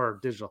or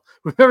digital.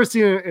 We've never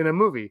seen it in a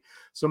movie.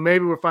 So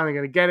maybe we're finally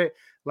going to get it.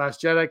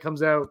 Last Jedi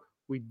comes out.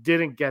 We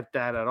didn't get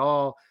that at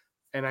all.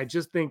 And I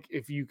just think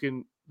if you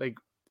can, like,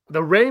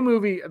 the Rey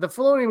movie, the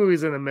Filoni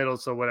movie's in the middle,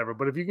 so whatever.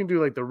 But if you can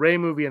do like the Rey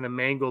movie and the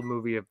Mangold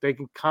movie, if they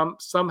can come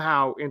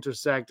somehow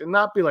intersect and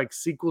not be like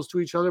sequels to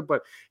each other,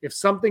 but if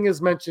something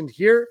is mentioned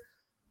here,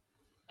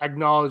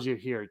 acknowledge it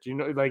here. Do you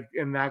know, like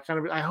in that kind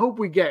of? I hope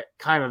we get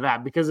kind of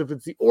that, because if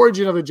it's the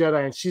origin of the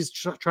Jedi and she's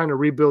trying to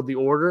rebuild the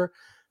Order,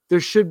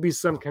 there should be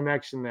some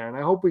connection there, and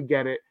I hope we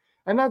get it.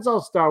 And that's all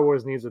Star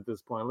Wars needs at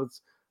this point.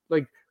 Let's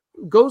like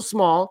go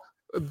small,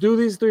 do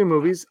these 3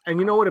 movies, and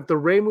you know what? If the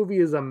Rey movie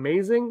is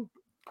amazing,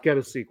 get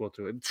a sequel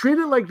to it. Treat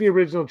it like the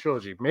original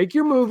trilogy. Make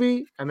your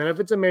movie, and then if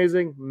it's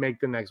amazing, make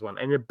the next one.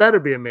 And it better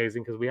be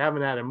amazing, because we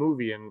haven't had a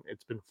movie and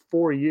it's been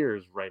 4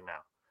 years right now.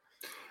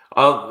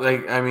 I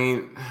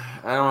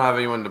don't have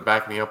anyone to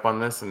back me up on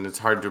this, and it's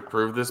hard to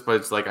prove this, but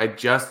it's like I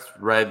just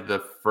read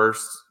the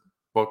first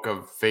book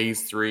of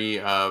Phase 3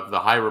 of the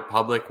High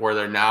Republic, where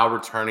they're now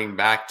returning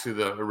back to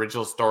the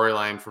original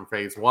storyline from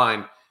Phase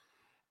 1.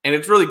 And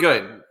it's really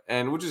good,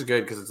 and which is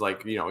good, because it's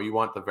like, you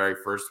want the very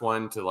first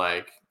one to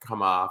like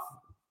come off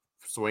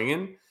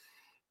swinging,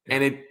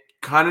 and it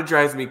kind of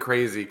drives me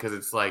crazy, because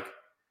it's like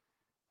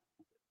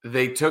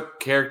they took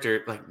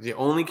character, like the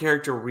only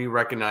character we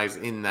recognize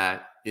in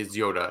that is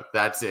Yoda.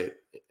 That's it,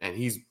 and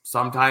he's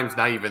sometimes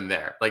not even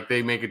there. Like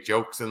they make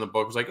jokes in the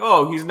book. It's like,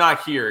 oh, he's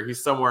not here,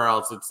 he's somewhere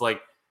else. It's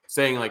like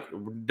saying like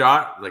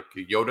not like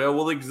Yoda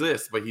will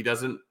exist, but he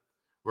doesn't.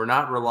 We're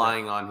not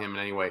relying on him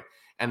in any way.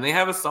 And they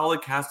have a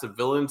solid cast of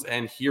villains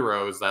and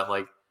heroes that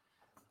like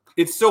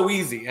it's so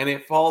easy, and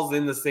it falls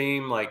in the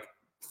same like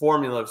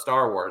formula of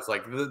Star Wars.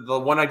 Like the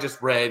one I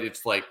just read,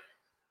 it's like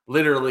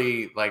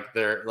literally like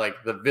they're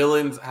like the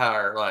villains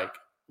are like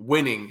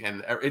winning,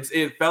 and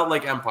it felt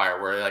like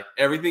Empire, where like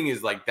everything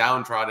is like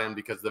downtrodden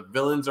because the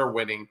villains are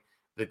winning.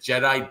 The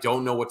Jedi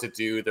don't know what to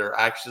do. They're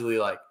actually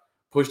like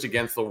pushed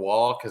against the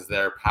wall because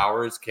their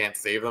powers can't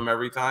save them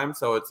every time.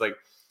 So it's like,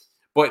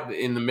 but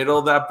in the middle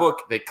of that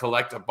book, they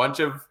collect a bunch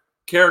of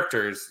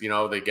characters. You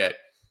get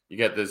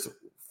this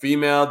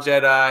female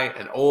Jedi,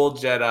 an old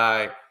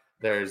Jedi.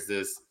 There's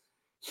this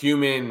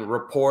human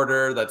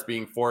reporter that's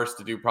being forced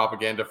to do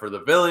propaganda for the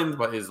villains,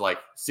 but is like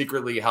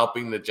secretly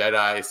helping the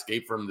Jedi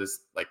escape from this,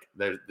 like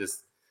there's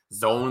this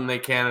zone they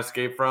can't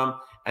escape from.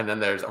 And then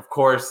there's a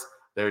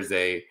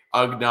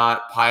Ugnaught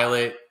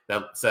pilot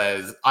that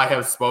says, I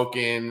have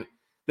spoken.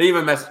 They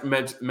even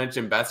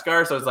mentioned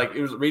Beskar. So it's like,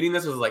 it was reading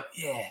this, it was like,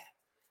 yeah,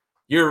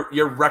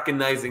 you're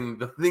recognizing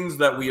the things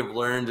that we have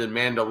learned in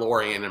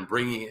Mandalorian and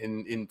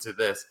bringing into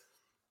this.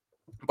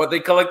 But they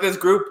collect this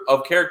group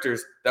of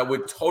characters that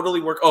would totally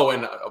work. Oh,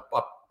 and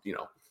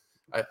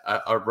a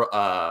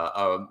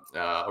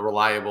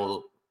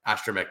reliable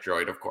astromech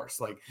droid, of course.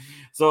 Like,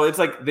 so it's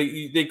like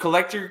they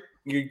collect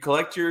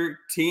your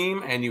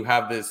team, and you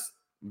have this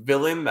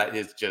villain that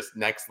is just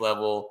next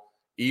level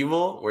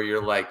evil, where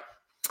you're like,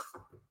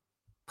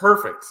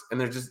 perfect.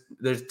 And there's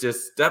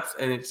just steps,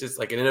 and it's just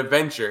like an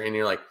adventure, and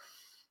you're like,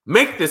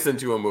 make this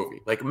into a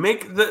movie. Like,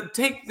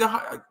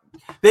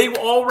 they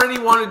already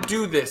want to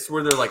do this,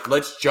 where they're like,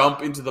 let's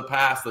jump into the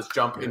past, let's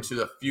jump into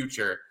the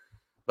future,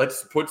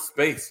 let's put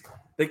space.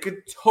 They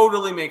could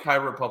totally make High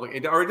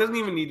Republic, or it doesn't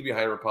even need to be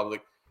High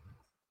Republic.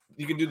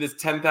 You can do this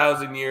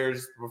 10,000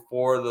 years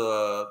before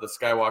the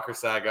Skywalker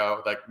saga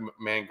that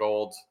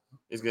Mangold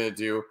is going to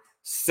do.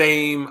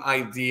 Same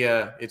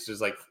idea. It's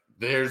just like,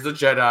 there's the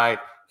Jedi.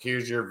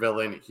 here's your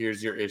villain,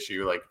 here's your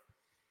issue.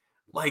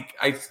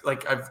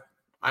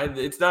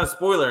 It's not a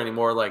spoiler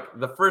anymore. Like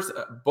the first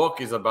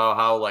book is about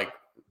how like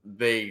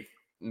they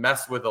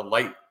mess with a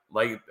light.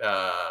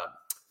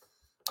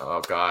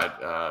 Oh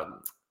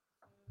God.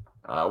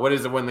 What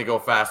is it when they go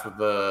fast with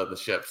the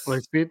ships?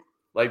 Light speed,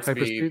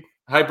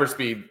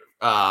 hyperspeed.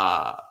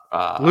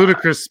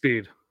 Ludicrous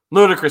speed.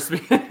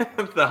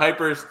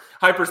 The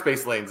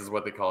hyperspace lanes is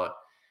what they call it.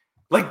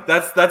 Like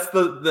that's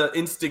the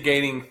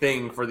instigating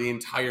thing for the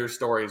entire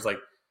story. Is like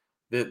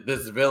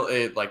this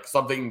villain, like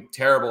something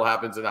terrible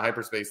happens in a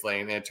hyperspace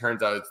lane, and it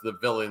turns out it's the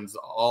villains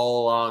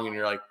all along, and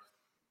you're like,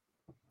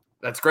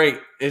 that's great.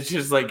 It's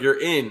just like you're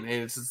in,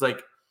 and it's just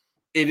like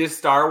it is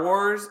Star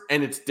Wars,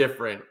 and it's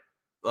different.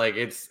 Like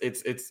it's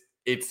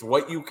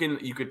what you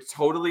could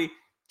totally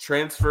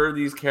transfer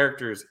these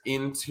characters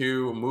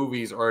into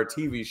movies or a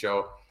TV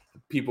show.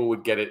 People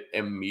would get it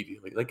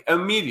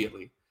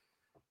immediately.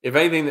 If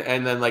anything,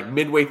 and then like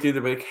midway through,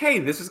 they're like, hey,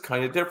 this is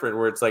kind of different.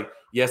 Where it's like,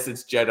 yes,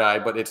 it's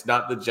Jedi, but it's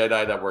not the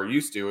Jedi that we're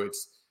used to.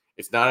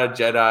 It's not a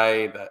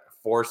Jedi that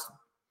forced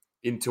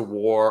into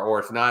war, or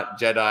it's not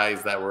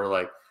Jedis that were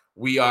like,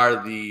 we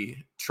are the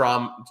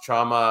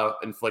trauma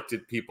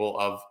inflicted people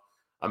of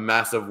a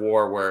massive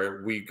war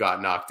where we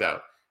got knocked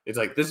out. It's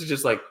like, this is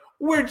just like,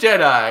 we're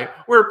Jedi,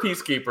 we're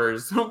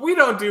peacekeepers. We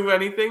don't do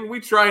anything. We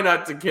try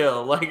not to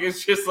kill. Like,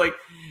 it's just like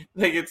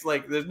it's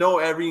like there's no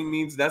every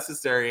means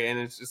necessary, and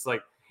it's just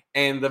like,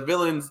 and the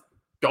villains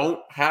don't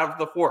have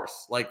the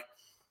Force, like,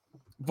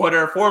 but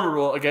are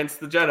formidable against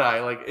the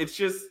Jedi. Like,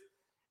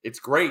 it's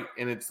great,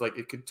 and it's like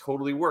it could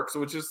totally work.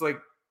 So it's just like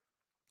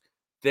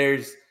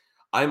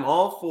I'm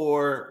all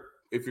for,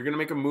 if you're gonna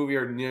make a movie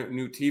or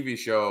new TV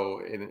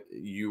show and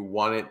you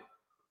want it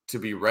to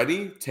be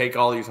ready, take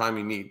all your time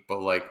you need.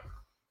 But like,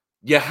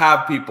 you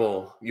have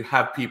people, you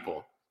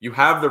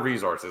have the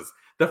resources,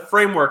 the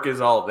framework is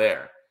all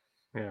there.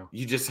 Yeah,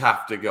 you just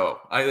have to go.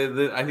 I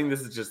think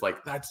this is just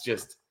like, that's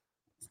just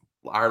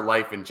our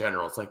life in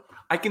general. It's like,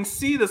 I can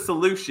see the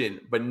solution,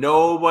 but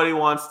nobody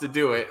wants to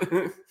do it.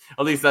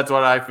 At least that's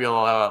what I feel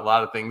about a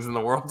lot of things in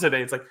the world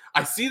today. It's like,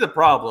 I see the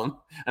problem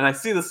and I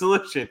see the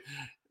solution.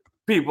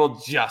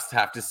 People just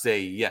have to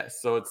say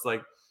yes. So it's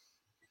like,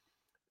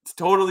 it's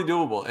totally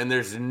doable, and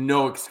there's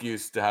no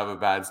excuse to have a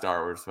bad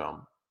Star Wars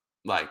film.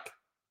 Like,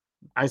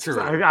 I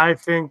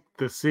think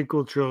the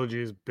sequel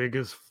trilogy's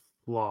biggest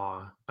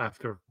flaw,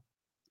 after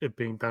it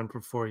being done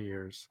for 4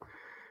 years,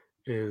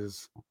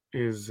 is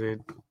it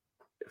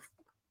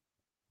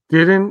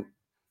didn't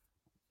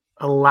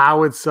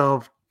allow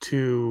itself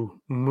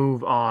to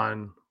move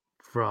on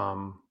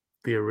from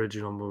the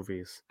original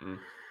movies.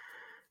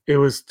 It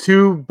was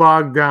too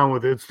bogged down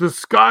with it. It's the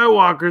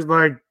Skywalkers.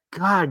 Like,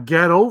 God,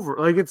 get over.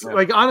 Like, it's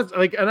like, honest.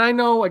 Like, and I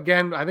know,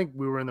 again, I think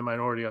we were in the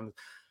minority on this.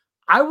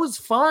 I was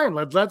fine.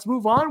 Let's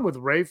move on with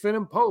Rey, Finn,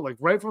 and Poe. Like,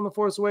 right from The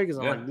Force Awakens,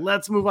 I'm like,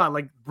 let's move on.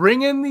 Like,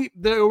 bring in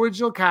the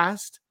original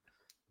cast,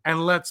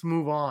 and let's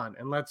move on,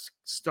 and let's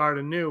start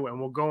anew, and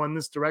we'll go in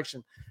this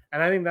direction.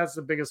 And I think that's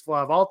the biggest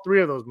flaw of all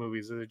three of those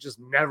movies. They just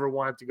never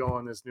wanted to go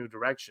in this new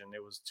direction.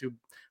 It was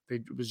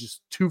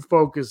just too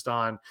focused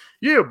on,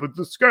 but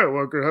the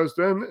Skywalker has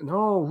to end.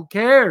 No, who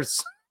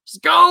cares?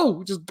 Just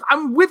go.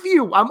 I'm with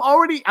you.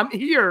 I'm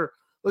here.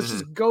 Let's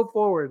just go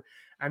forward.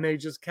 And they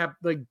just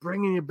kept like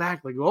bringing you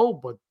back, like, oh,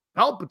 but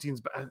Palpatine's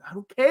back. I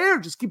don't care.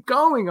 Just keep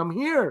going. I'm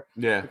here.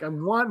 Yeah. Like, I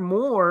want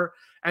more.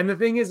 And the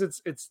thing is,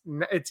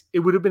 it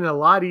would have been a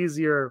lot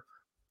easier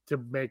to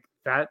make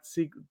that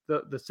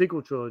the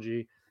sequel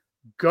trilogy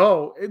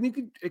go. And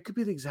it could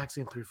be the exact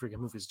same 3 freaking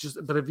movies.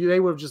 But if they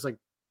would have just like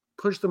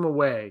pushed them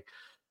away,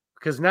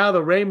 because now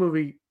the Rey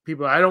movie,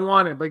 people, I don't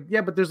want it. Like,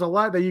 yeah, but there's a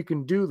lot that you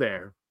can do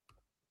there.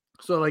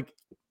 So like,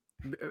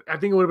 I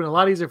think it would have been a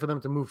lot easier for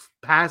them to move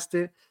past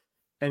it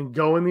and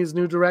go in these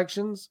new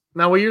directions.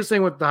 Now, what you're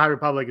saying with the High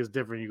Republic is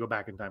different. You go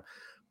back in time,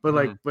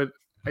 but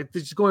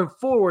just going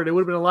forward, it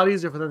would have been a lot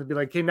easier for them to be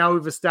like, okay, now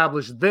we've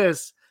established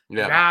this.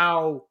 Yeah.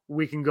 Now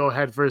we can go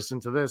head first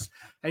into this,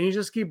 and you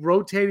just keep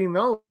rotating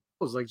those.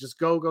 Like, just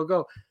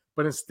go.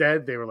 But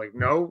instead, they were like,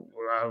 no,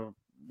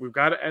 we've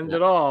got to end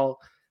it all,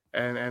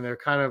 and they're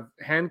kind of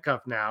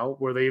handcuffed now,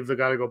 where they either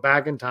got to go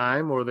back in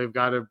time or they've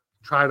got to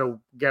try to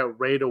get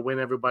Rey to win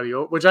everybody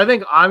over. Which I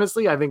think,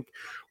 honestly,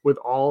 with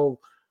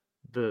all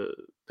the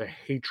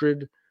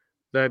hatred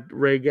that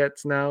Rey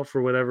gets now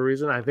for whatever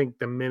reason, I think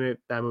the minute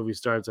that movie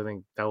starts, I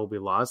think that will be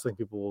lost. I think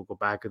people will go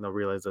back and they'll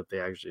realize that they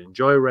actually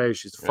enjoy Rey.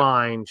 She's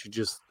fine. She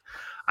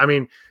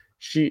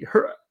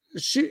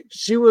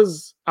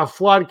was a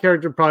flawed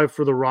character, probably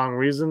for the wrong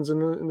reasons in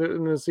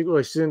the sequel.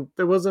 Like,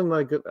 there wasn't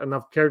like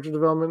enough character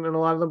development in a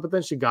lot of them, but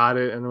then she got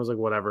it and it was like,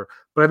 whatever.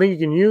 But I think you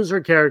can use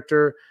her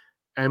character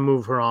and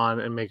move her on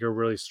and make her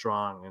really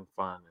strong and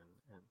fun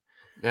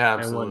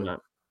absolutely.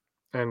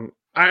 And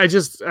I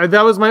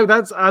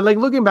like,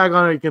 looking back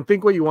on it, you can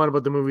think what you want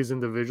about the movies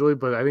individually,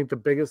 but I think the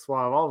biggest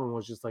flaw of all of them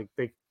was just like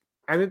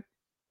and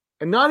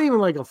not even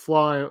like a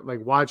flaw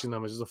like watching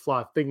them, it's just a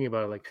flaw thinking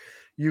about it. Like,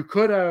 you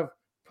could have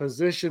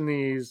positioned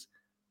these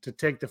to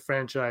take the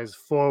franchise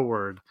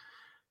forward,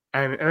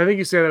 and I think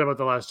you say that about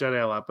The Last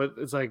Jedi a lot, but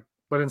it's like,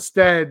 but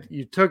instead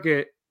you took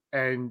it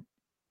and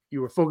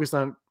you were focused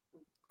on,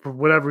 for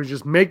whatever,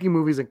 just making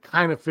movies and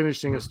kind of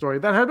finishing a story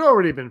that had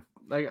already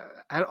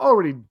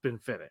been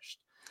finished.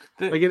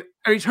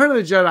 Return of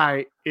the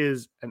Jedi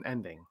is an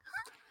ending.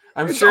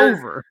 It's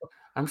over.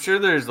 I'm sure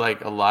there's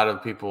like a lot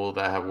of people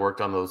that have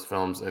worked on those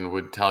films and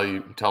would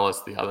tell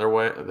us the other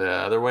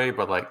way,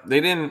 but like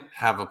they didn't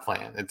have a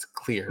plan. It's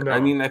clear. No. I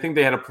mean, I think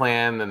they had a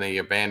plan and they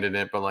abandoned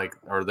it, but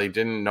or they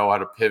didn't know how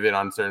to pivot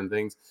on certain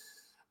things.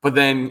 But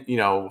then,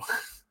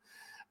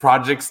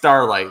 Project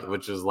Starlight,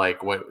 which is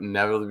like what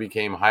inevitably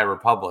became High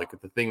Republic.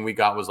 The thing we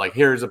got was like,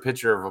 here's a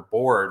picture of a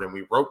board and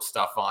we wrote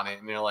stuff on it.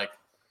 And you're like,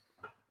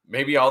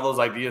 maybe all those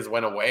ideas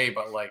went away,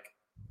 but like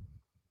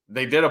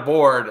they did a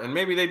board, and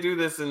maybe they do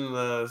this in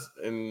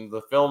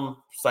the film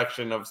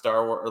section of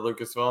Star Wars or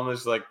Lucasfilm.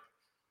 It's like,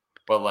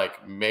 but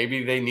like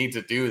maybe they need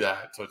to do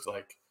that. So it's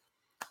like,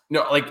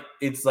 no, like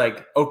it's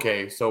like,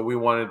 okay, so we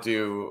want to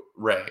do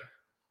Rey.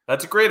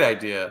 That's a great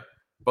idea.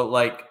 But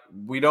like,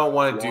 we don't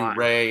want to do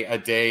Rey a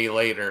day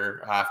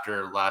later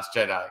after Last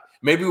Jedi.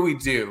 Maybe we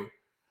do,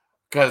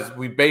 because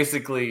we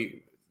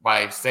basically,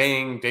 by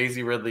saying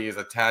Daisy Ridley is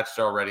attached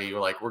already,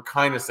 we're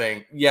kind of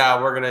saying,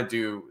 yeah, we're gonna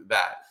do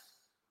that.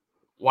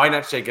 Why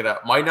not shake it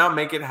up? Why not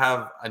make it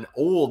have an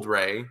old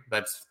Rey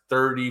that's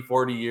 30,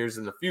 40 years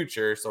in the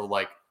future? So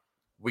like,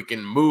 we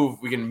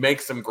can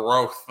make some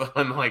growth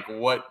on like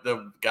what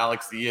the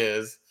galaxy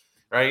is,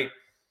 right?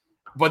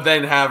 But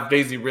then have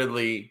Daisy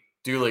Ridley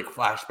do like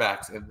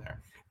flashbacks in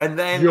there, and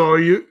then go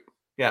ahead.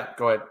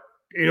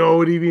 You know, it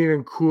would be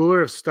even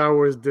cooler if Star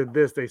Wars did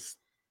this.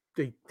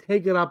 They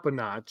take it up a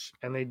notch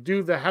and they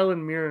do the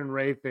Helen Mirren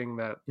Rey thing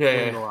that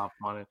go off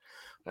on it.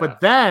 But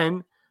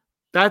then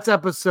that's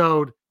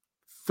episode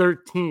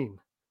 13,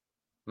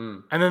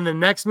 and then the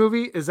next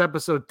movie is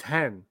episode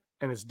 10,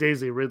 and it's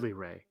Daisy Ridley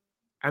Rey,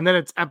 and then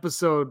it's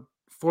episode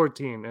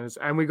 14,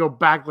 and we go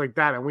back like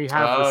that, and we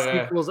have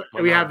the sequels.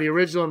 We have the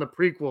original and the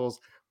prequels,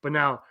 but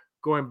now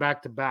going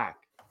back to back.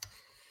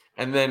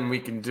 And then we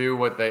can do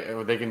what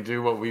they can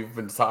do what we've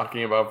been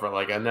talking about for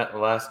like the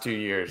last 2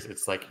 years.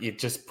 It's like you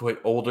just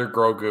put older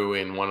Grogu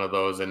in one of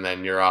those, and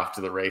then you're off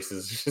to the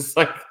races. It's just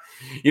like,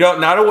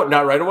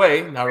 not right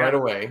away, right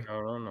away.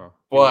 No.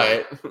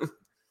 But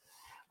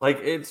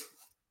like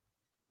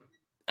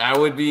that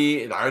would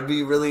be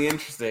really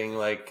interesting.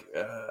 Like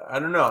I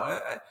don't know.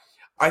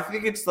 I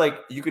think it's like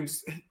you could.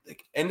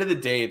 Like, end of the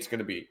day, it's going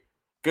to be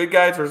good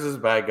guys versus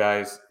bad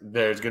guys.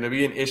 There's going to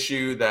be an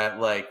issue that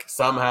like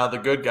somehow the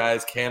good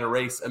guys can't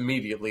erase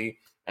immediately,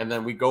 and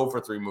then we go for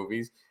 3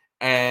 movies,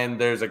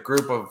 and there's a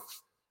group of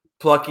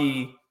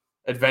plucky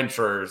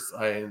adventurers,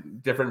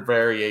 different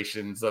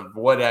variations of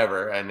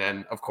whatever, and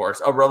then of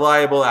course a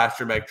reliable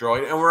astromech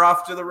droid, and we're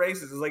off to the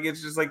races.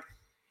 It's just like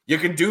you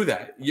can do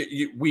that.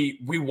 We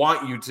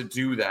want you to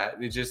do that.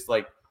 It's just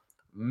like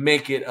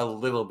make it a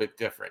little bit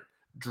different,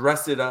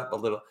 dress it up a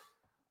little.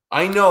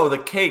 I know the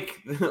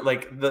cake,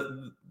 like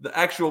the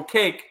actual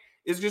cake,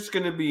 is just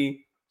going to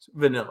be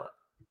vanilla.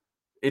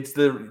 It's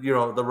the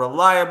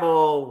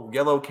reliable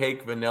yellow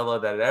cake vanilla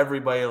that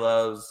everybody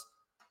loves.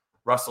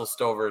 Russell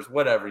Stover's,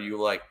 whatever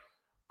you like.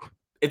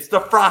 It's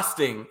the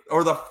frosting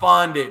or the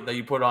fondant that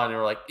you put on, and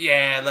you're like,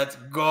 yeah, let's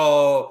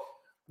go.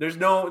 You're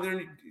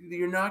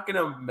not going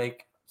to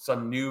make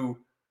some new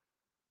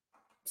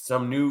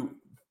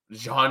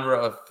genre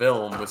of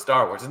film with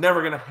Star Wars. It's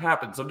never going to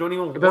happen. So don't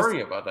even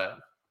worry about that.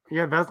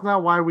 Yeah, that's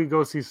not why we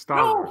go see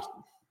Star Wars.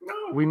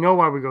 No. We know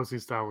why we go see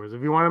Star Wars.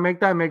 If you want to make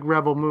that, make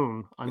Rebel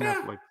Moon on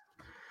Netflix.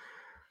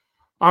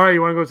 All right,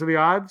 you want to go to the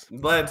odds?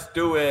 Let's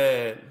do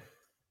it.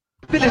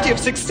 Ability of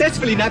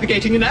successfully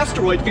navigating an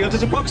asteroid field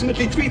is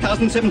approximately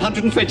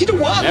 3,720 to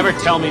 1. Never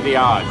tell me the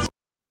odds.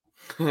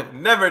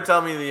 Never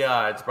tell me the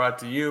odds. Brought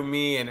to you,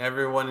 me, and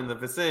everyone in the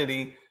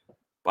vicinity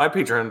by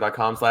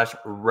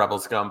patreon.com/Rebel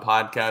Scum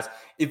Podcast.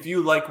 If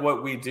you like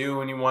what we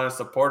do and you want to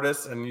support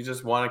us and you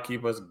just want to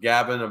keep us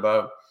gabbing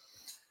about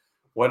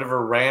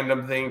whatever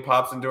random thing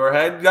pops into our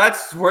head,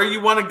 that's where you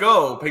want to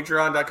go.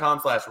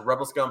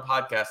 Patreon.com/Rebel Scum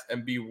Podcast,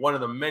 and be one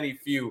of the many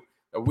few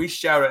that we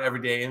shout out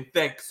every day. And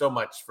thanks so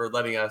much for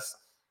letting us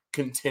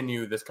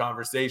continue this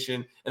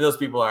conversation. And those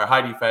people are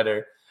Heidi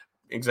Feder,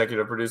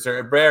 executive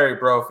producer, Barry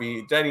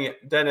Brophy,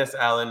 Dennis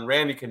Allen,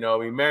 Randy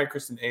Kenobi, Mary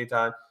Kristen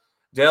Aton,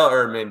 Dale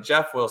Erdman,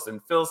 Jeff Wilson,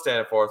 Phil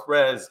Staniforth,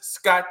 Rez,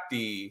 Scott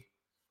D,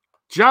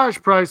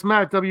 Josh Price,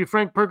 Matt W,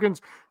 Frank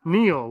Perkins,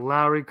 Neil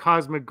Lowry,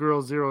 Cosmic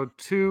Girl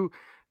 02,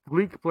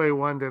 Gleek Play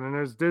 1, and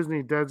there's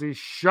Disney Desi,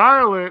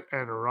 Charlotte,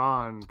 and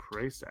Ron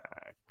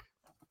Prasak.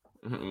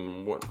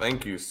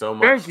 Thank you so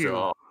much. Thank you.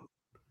 All.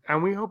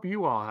 And we hope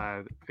you all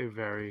had a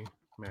very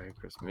Merry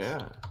Christmas.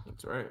 Yeah,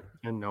 that's right.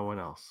 And no one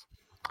else.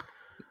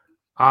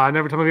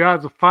 Never tell me the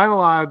odds. The final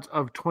odds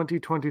of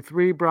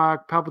 2023,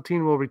 Brock.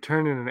 Palpatine will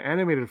return in an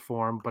animated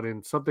form, but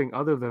in something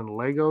other than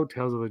Lego,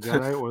 Tales of the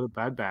Jedi, or The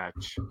Bad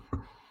Batch.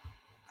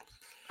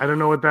 I don't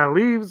know what that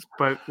leaves,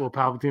 but will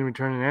Palpatine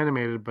return in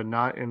animated, but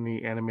not in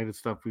the animated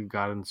stuff we've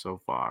gotten so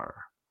far?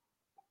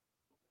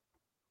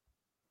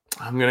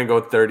 I'm going to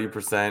go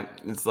 30%.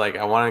 It's like,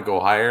 I want to go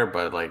higher,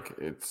 but like,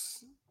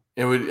 it's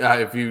It would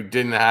if you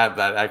didn't have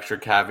that extra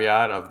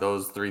caveat of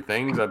those three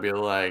things, I'd be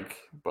like,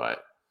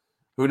 but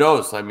who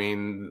knows? I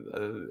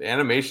mean,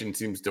 animation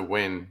seems to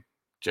win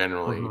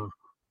generally.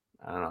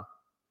 Mm-hmm. I don't know.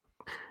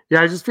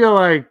 Yeah, I just feel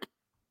like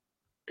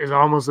it's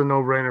almost a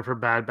no-brainer for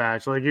Bad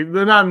Batch. Like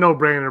they're not a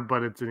no-brainer,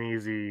 but it's an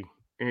easy.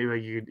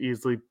 Like you could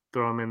easily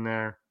throw him in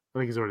there. I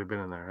think he's already been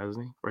in there,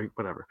 hasn't he? Right,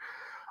 whatever.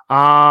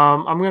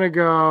 I'm gonna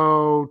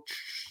go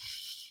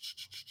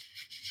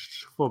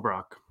full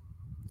Brock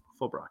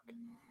for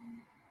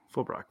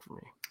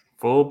me.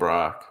 Full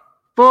Brock.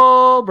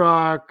 Full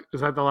Brock.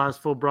 Is that the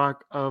last full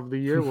Brock of the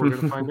year? We're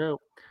gonna find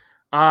out.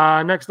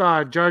 Next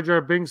on, Jar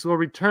Jar Binks will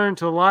return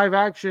to live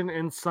action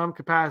in some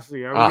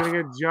capacity. Are we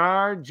gonna get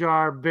Jar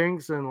Jar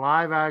Binks in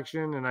live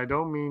action? And I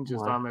don't mean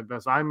just on my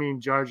best. I mean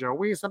Jar Jar.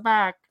 We's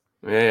back.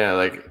 Yeah,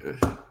 like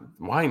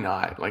why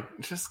not? Like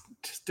just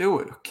do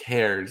it. Who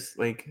cares?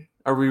 Like,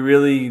 are we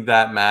really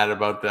that mad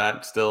about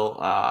that still?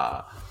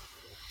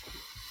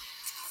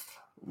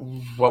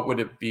 What would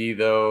it be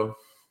though?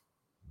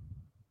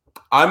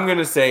 I'm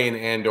gonna say an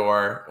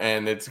Andor,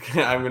 and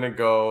I'm gonna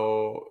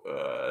go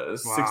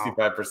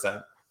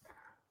 65%.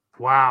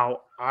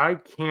 Wow, I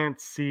can't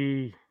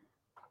see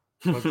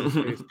what's his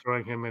face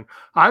throwing him in.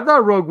 I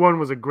thought Rogue One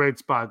was a great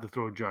spot to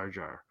throw Jar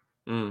Jar,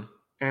 and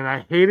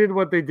I hated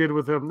what they did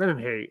with him. I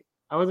didn't hate.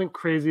 I wasn't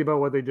crazy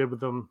about what they did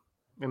with him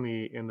in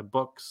the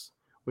books,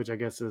 which I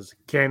guess is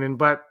canon.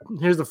 But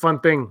here's the fun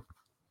thing: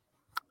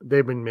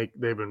 they've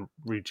been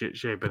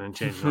reshaping and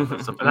changing all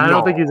that stuff. And I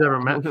don't think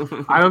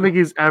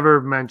he's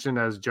ever mentioned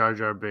as Jar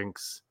Jar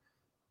Binks.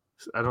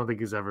 I don't think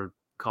he's ever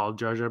called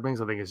Jar Jar Binks.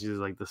 I think it's just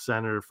like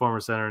the former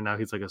senator. And now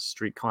he's like a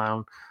street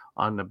clown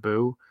on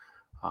Naboo.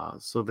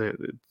 So it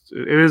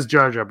is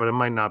Jar Jar, but it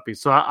might not be.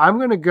 So I'm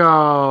going to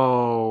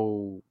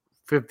go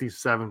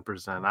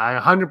 57%. I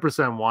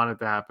 100% want it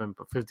to happen,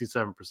 but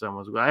 57%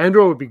 was good.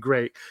 Andor would be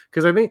great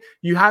because I think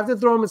you have to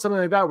throw him in something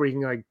like that where you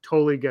can like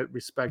totally get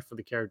respect for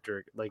the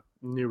character, like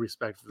new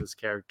respect for this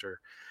character.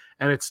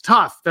 And it's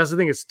tough. That's the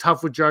thing. It's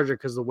tough with Jar Jar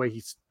because the way he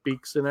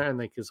speaks in it and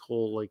like his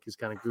whole, like he's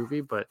kind of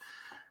goofy, but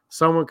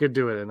someone could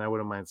do it and I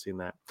wouldn't mind seeing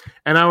that.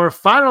 And our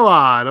final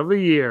odd of the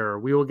year,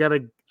 we will get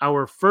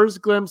our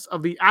first glimpse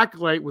of the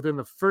Acolyte within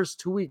the first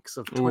 2 weeks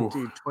of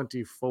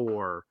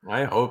 2024.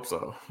 I hope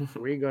so.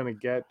 We're going to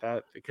get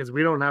that because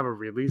we don't have a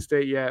release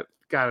date yet.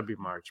 It's got to be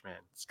March, man.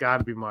 It's got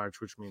to be March,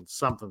 which means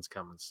something's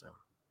coming soon.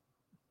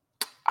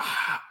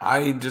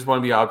 I just want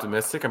to be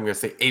optimistic. I'm going to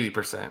say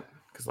 80%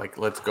 because, like,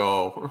 let's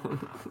go.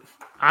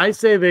 I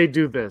say they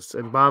do this.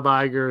 And Bob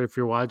Iger, if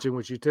you're watching,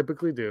 which you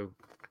typically do,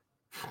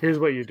 here's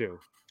what you do.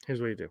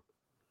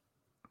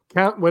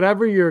 Count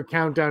whatever your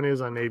countdown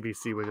is on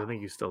ABC, which I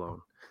think you still own.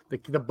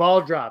 The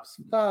ball drops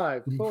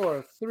 5,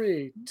 4,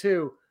 3,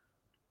 2.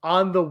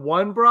 On the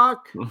one,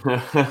 Brock,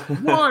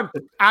 one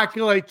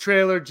Acolyte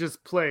trailer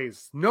just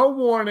plays. No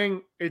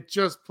warning. It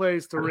just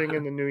plays to ring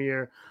in the new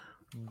year.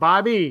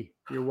 Bobby,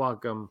 you're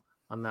welcome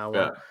on that one.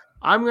 Yeah.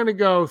 I'm going to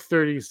go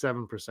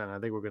 37%. I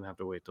think we're going to have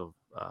to wait till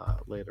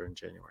later in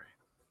January.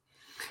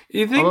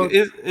 You think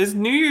is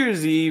New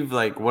Year's Eve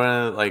like one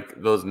of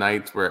like those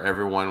nights where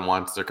everyone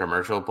wants their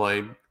commercial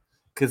played?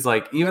 Because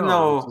like even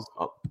though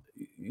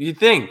you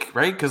think,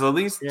 right? Because at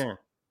least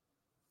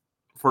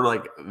for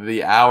like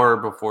the hour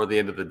before the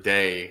end of the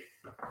day,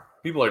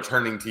 people are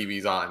turning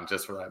TVs on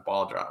just for that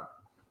ball drop.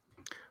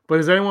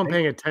 But is anyone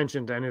paying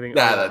attention to anything?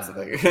 Nah, that's the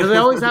thing. Because they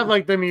always have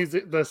like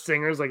the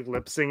singers like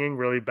lip singing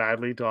really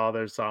badly to all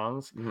their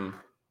songs. Mm-hmm.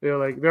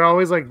 They're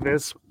always like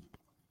this.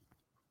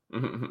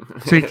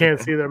 So you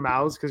can't see their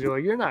mouths because you're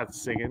like, you're not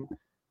singing.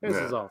 This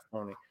is all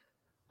phony.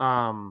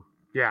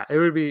 Yeah,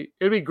 it'd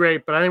be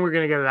great, but I think we're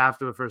gonna get it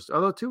after the first.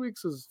 Although 2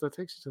 weeks that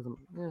takes you to the.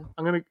 Yeah,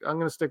 I'm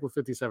gonna stick with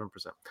 57%.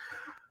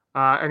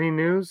 Any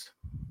news?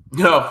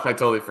 No, I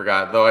totally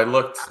forgot. Though I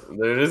looked,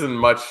 there isn't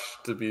much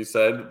to be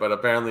said, but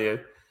apparently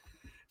a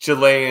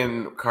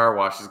Chilean car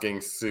wash is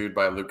getting sued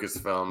by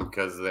Lucasfilm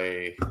because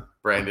they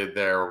branded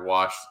their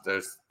wash.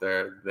 They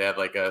had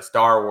like a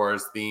Star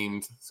Wars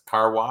themed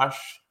car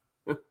wash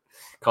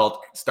called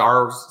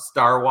Star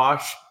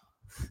Wash.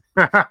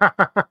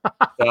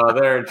 So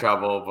they're in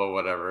trouble, but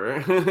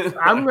whatever.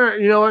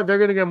 You know what? They're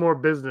gonna get more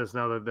business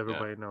now that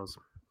everybody knows.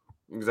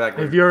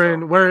 Exactly. If you're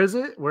in, where is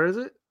it?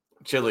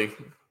 Chile.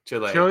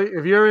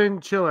 If you're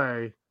in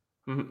Chile,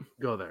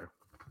 go there.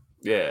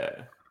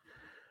 Yeah.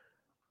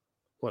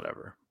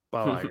 Whatever.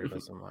 Bob Iger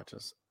doesn't watch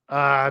us.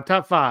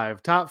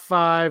 Top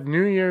five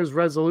New Year's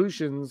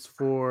resolutions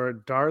for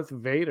Darth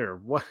Vader.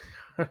 What?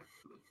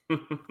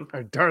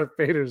 Darth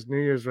Vader's New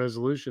Year's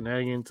resolution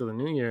heading into the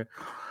new year.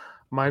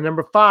 My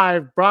number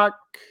 5, Brock,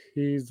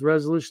 his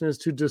resolution is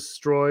to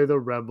destroy the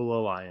Rebel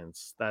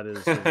Alliance. That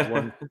is his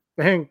one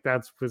thing.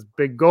 That's his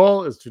big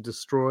goal, is to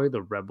destroy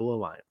the Rebel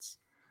Alliance.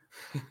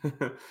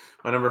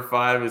 My number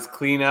 5 is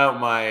clean out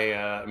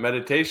my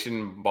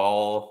meditation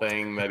ball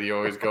thing that he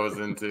always goes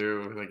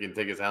into. Like he can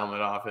take his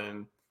helmet off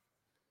in.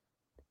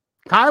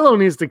 Kylo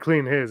needs to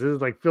clean his. This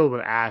is like filled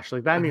with ash.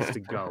 Like that needs to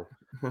go.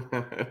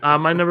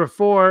 My number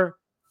 4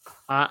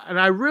 And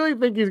I really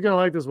think he's going to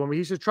like this one. But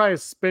he should try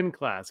his spin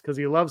class because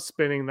he loves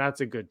spinning.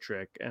 That's a good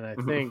trick. And I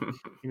think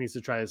he needs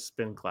to try his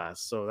spin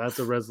class. So that's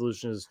a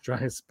resolution, is try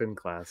his spin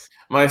class.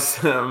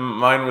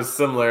 Mine was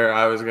similar.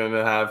 I was going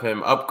to have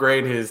him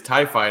upgrade his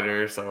TIE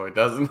fighter so it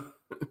doesn't.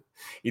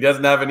 He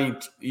doesn't have any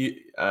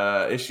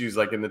issues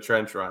like in the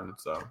trench run.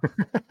 So.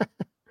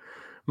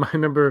 My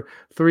number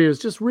 3 is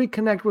just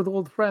reconnect with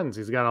old friends.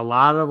 He's got a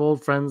lot of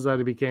old friends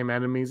that became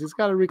enemies. He's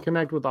got to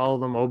reconnect with all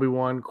of them.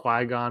 Obi-Wan,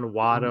 Qui-Gon,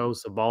 Watto,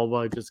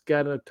 Sebulba. Just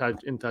get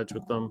in touch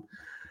with them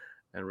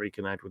and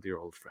reconnect with your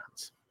old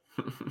friends.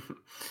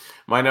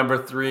 My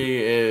number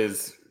 3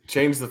 is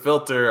change the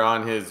filter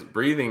on his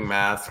breathing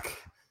mask.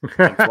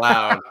 It's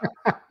loud.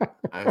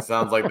 It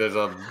sounds like there's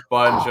a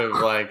bunch of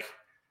like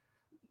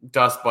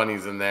dust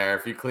bunnies in there.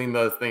 If you clean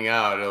the thing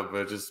out,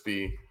 it'll just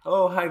be,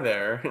 oh, hi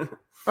there.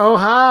 Oh,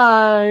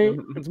 hi,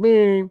 it's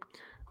me.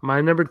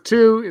 My number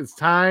 2 is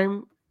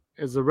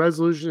the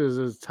resolution is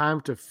it's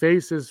time to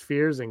face his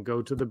fears and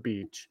go to the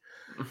beach.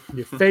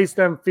 You face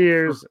them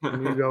fears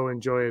and you go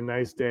enjoy a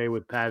nice day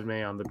with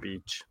Padme on the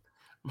beach.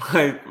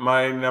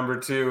 My number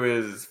 2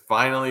 is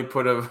finally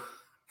put a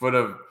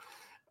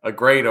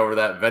grate over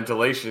that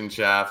ventilation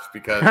shaft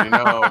because, you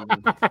know,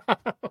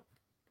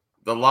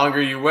 the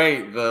longer you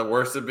wait, the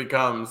worse it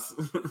becomes.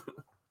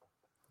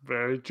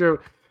 Very true.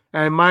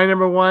 And my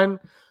number 1,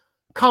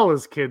 call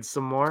his kids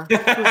some more.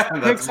 Just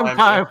take some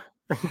time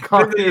and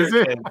call your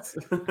kids.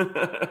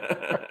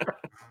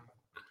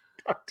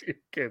 Talk to your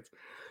kids.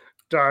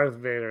 Darth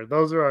Vader.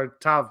 Those are our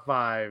top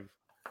 5.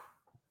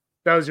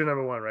 That was your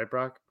number 1, right,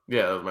 Brock?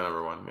 Yeah, that was my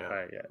number 1. Yeah. All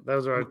right, yeah.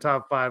 Those are our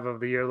top 5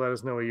 of the year. Let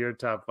us know what your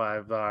top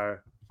 5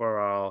 are for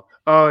all.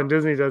 Oh, and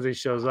Disney Doesn't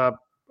shows up.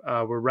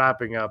 We're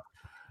wrapping up.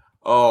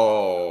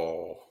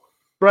 Oh.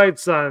 Bright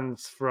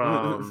Suns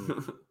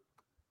from...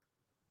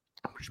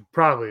 She's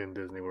probably in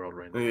Disney World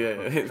right now.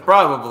 Yeah,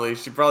 probably.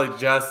 She probably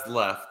just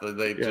left.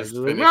 They just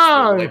finished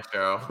the late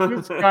show.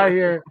 This guy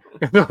here.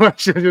 The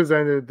election just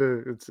ended.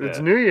 It's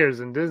New Year's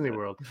in Disney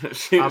World.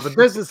 But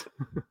this is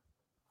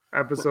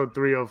episode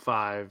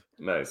 305.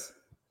 Nice.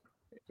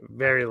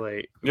 Very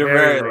late. You're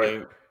very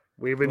late.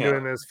 We've been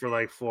doing this for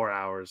like 4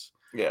 hours.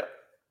 Yeah.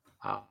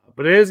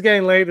 But it is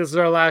getting late. This is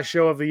our last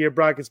show of the year,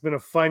 Brock. It's been a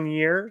fun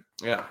year.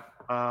 Yeah.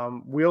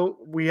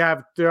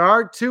 There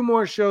are 2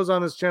 more shows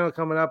on this channel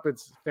coming up.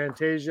 It's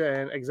Fantasia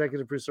and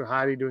executive producer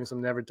Heidi doing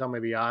some Never Tell Me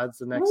the Odds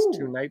the next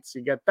 2 nights.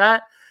 You get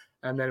that,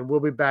 and then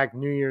we'll be back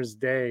New Year's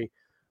Day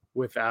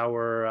with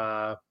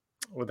our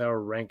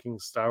ranking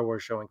Star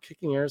Wars show. And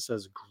Kicking Air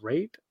says,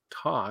 "Great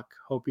talk.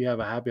 Hope you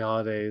have a happy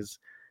holidays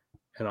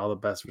and all the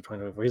best for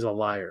 2024." He's a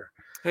liar.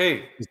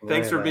 Hey,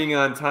 thanks for being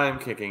on time,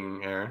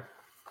 Kicking Air.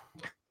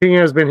 Kicking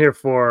Air's been here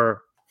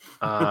for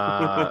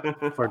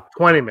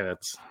 20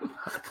 minutes.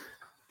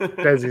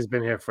 Desi's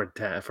been here for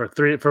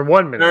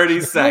 1 minute.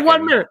 30 seconds.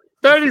 1 minute.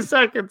 30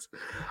 seconds.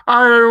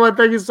 All right, everyone.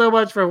 Thank you so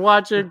much for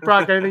watching.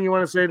 Brock, anything you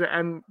want to say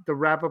to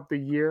wrap up the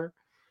year?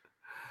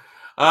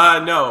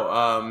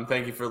 No.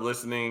 Thank you for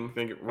listening.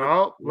 Thank you.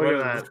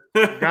 Look at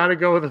that. Gotta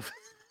go with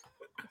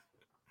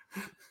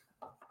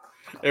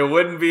It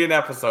wouldn't be an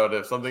episode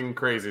if something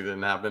crazy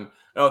didn't happen.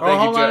 Hold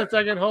on a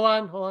second. Hold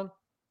on.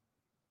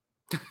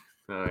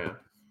 Oh, yeah.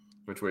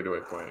 Which way do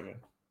I point again?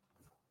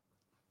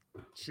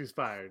 She's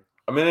fired.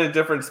 I'm in a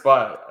different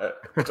spot.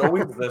 It's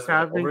always this way.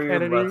 Over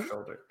your left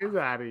shoulder. Is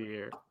out of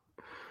here.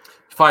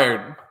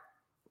 Fired.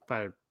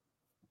 Yeah.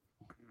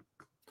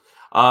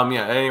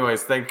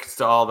 Anyways, thanks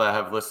to all that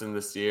have listened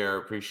this year.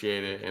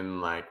 Appreciate it.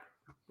 And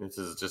this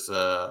is just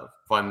a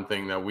fun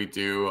thing that we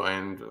do,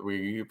 and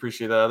we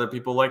appreciate that other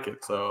people like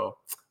it. So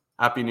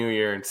happy New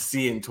Year, and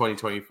see you in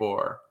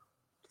 2024.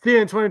 See you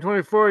in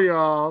 2024,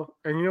 y'all.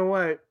 And you know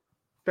what?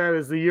 That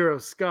is the year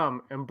of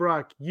scum. And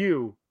Brock,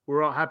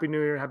 we're all Happy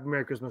New Year, Happy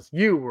Merry Christmas.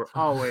 You were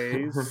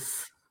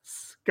always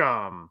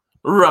scum.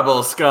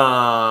 Rebel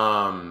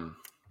scum.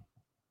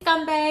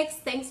 Scumbags,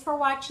 thanks for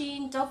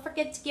watching. Don't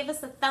forget to give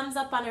us a thumbs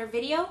up on our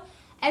video.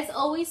 As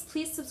always,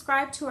 please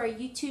subscribe to our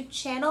YouTube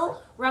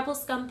channel, Rebel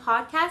Scum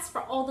Podcast,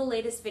 for all the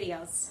latest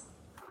videos.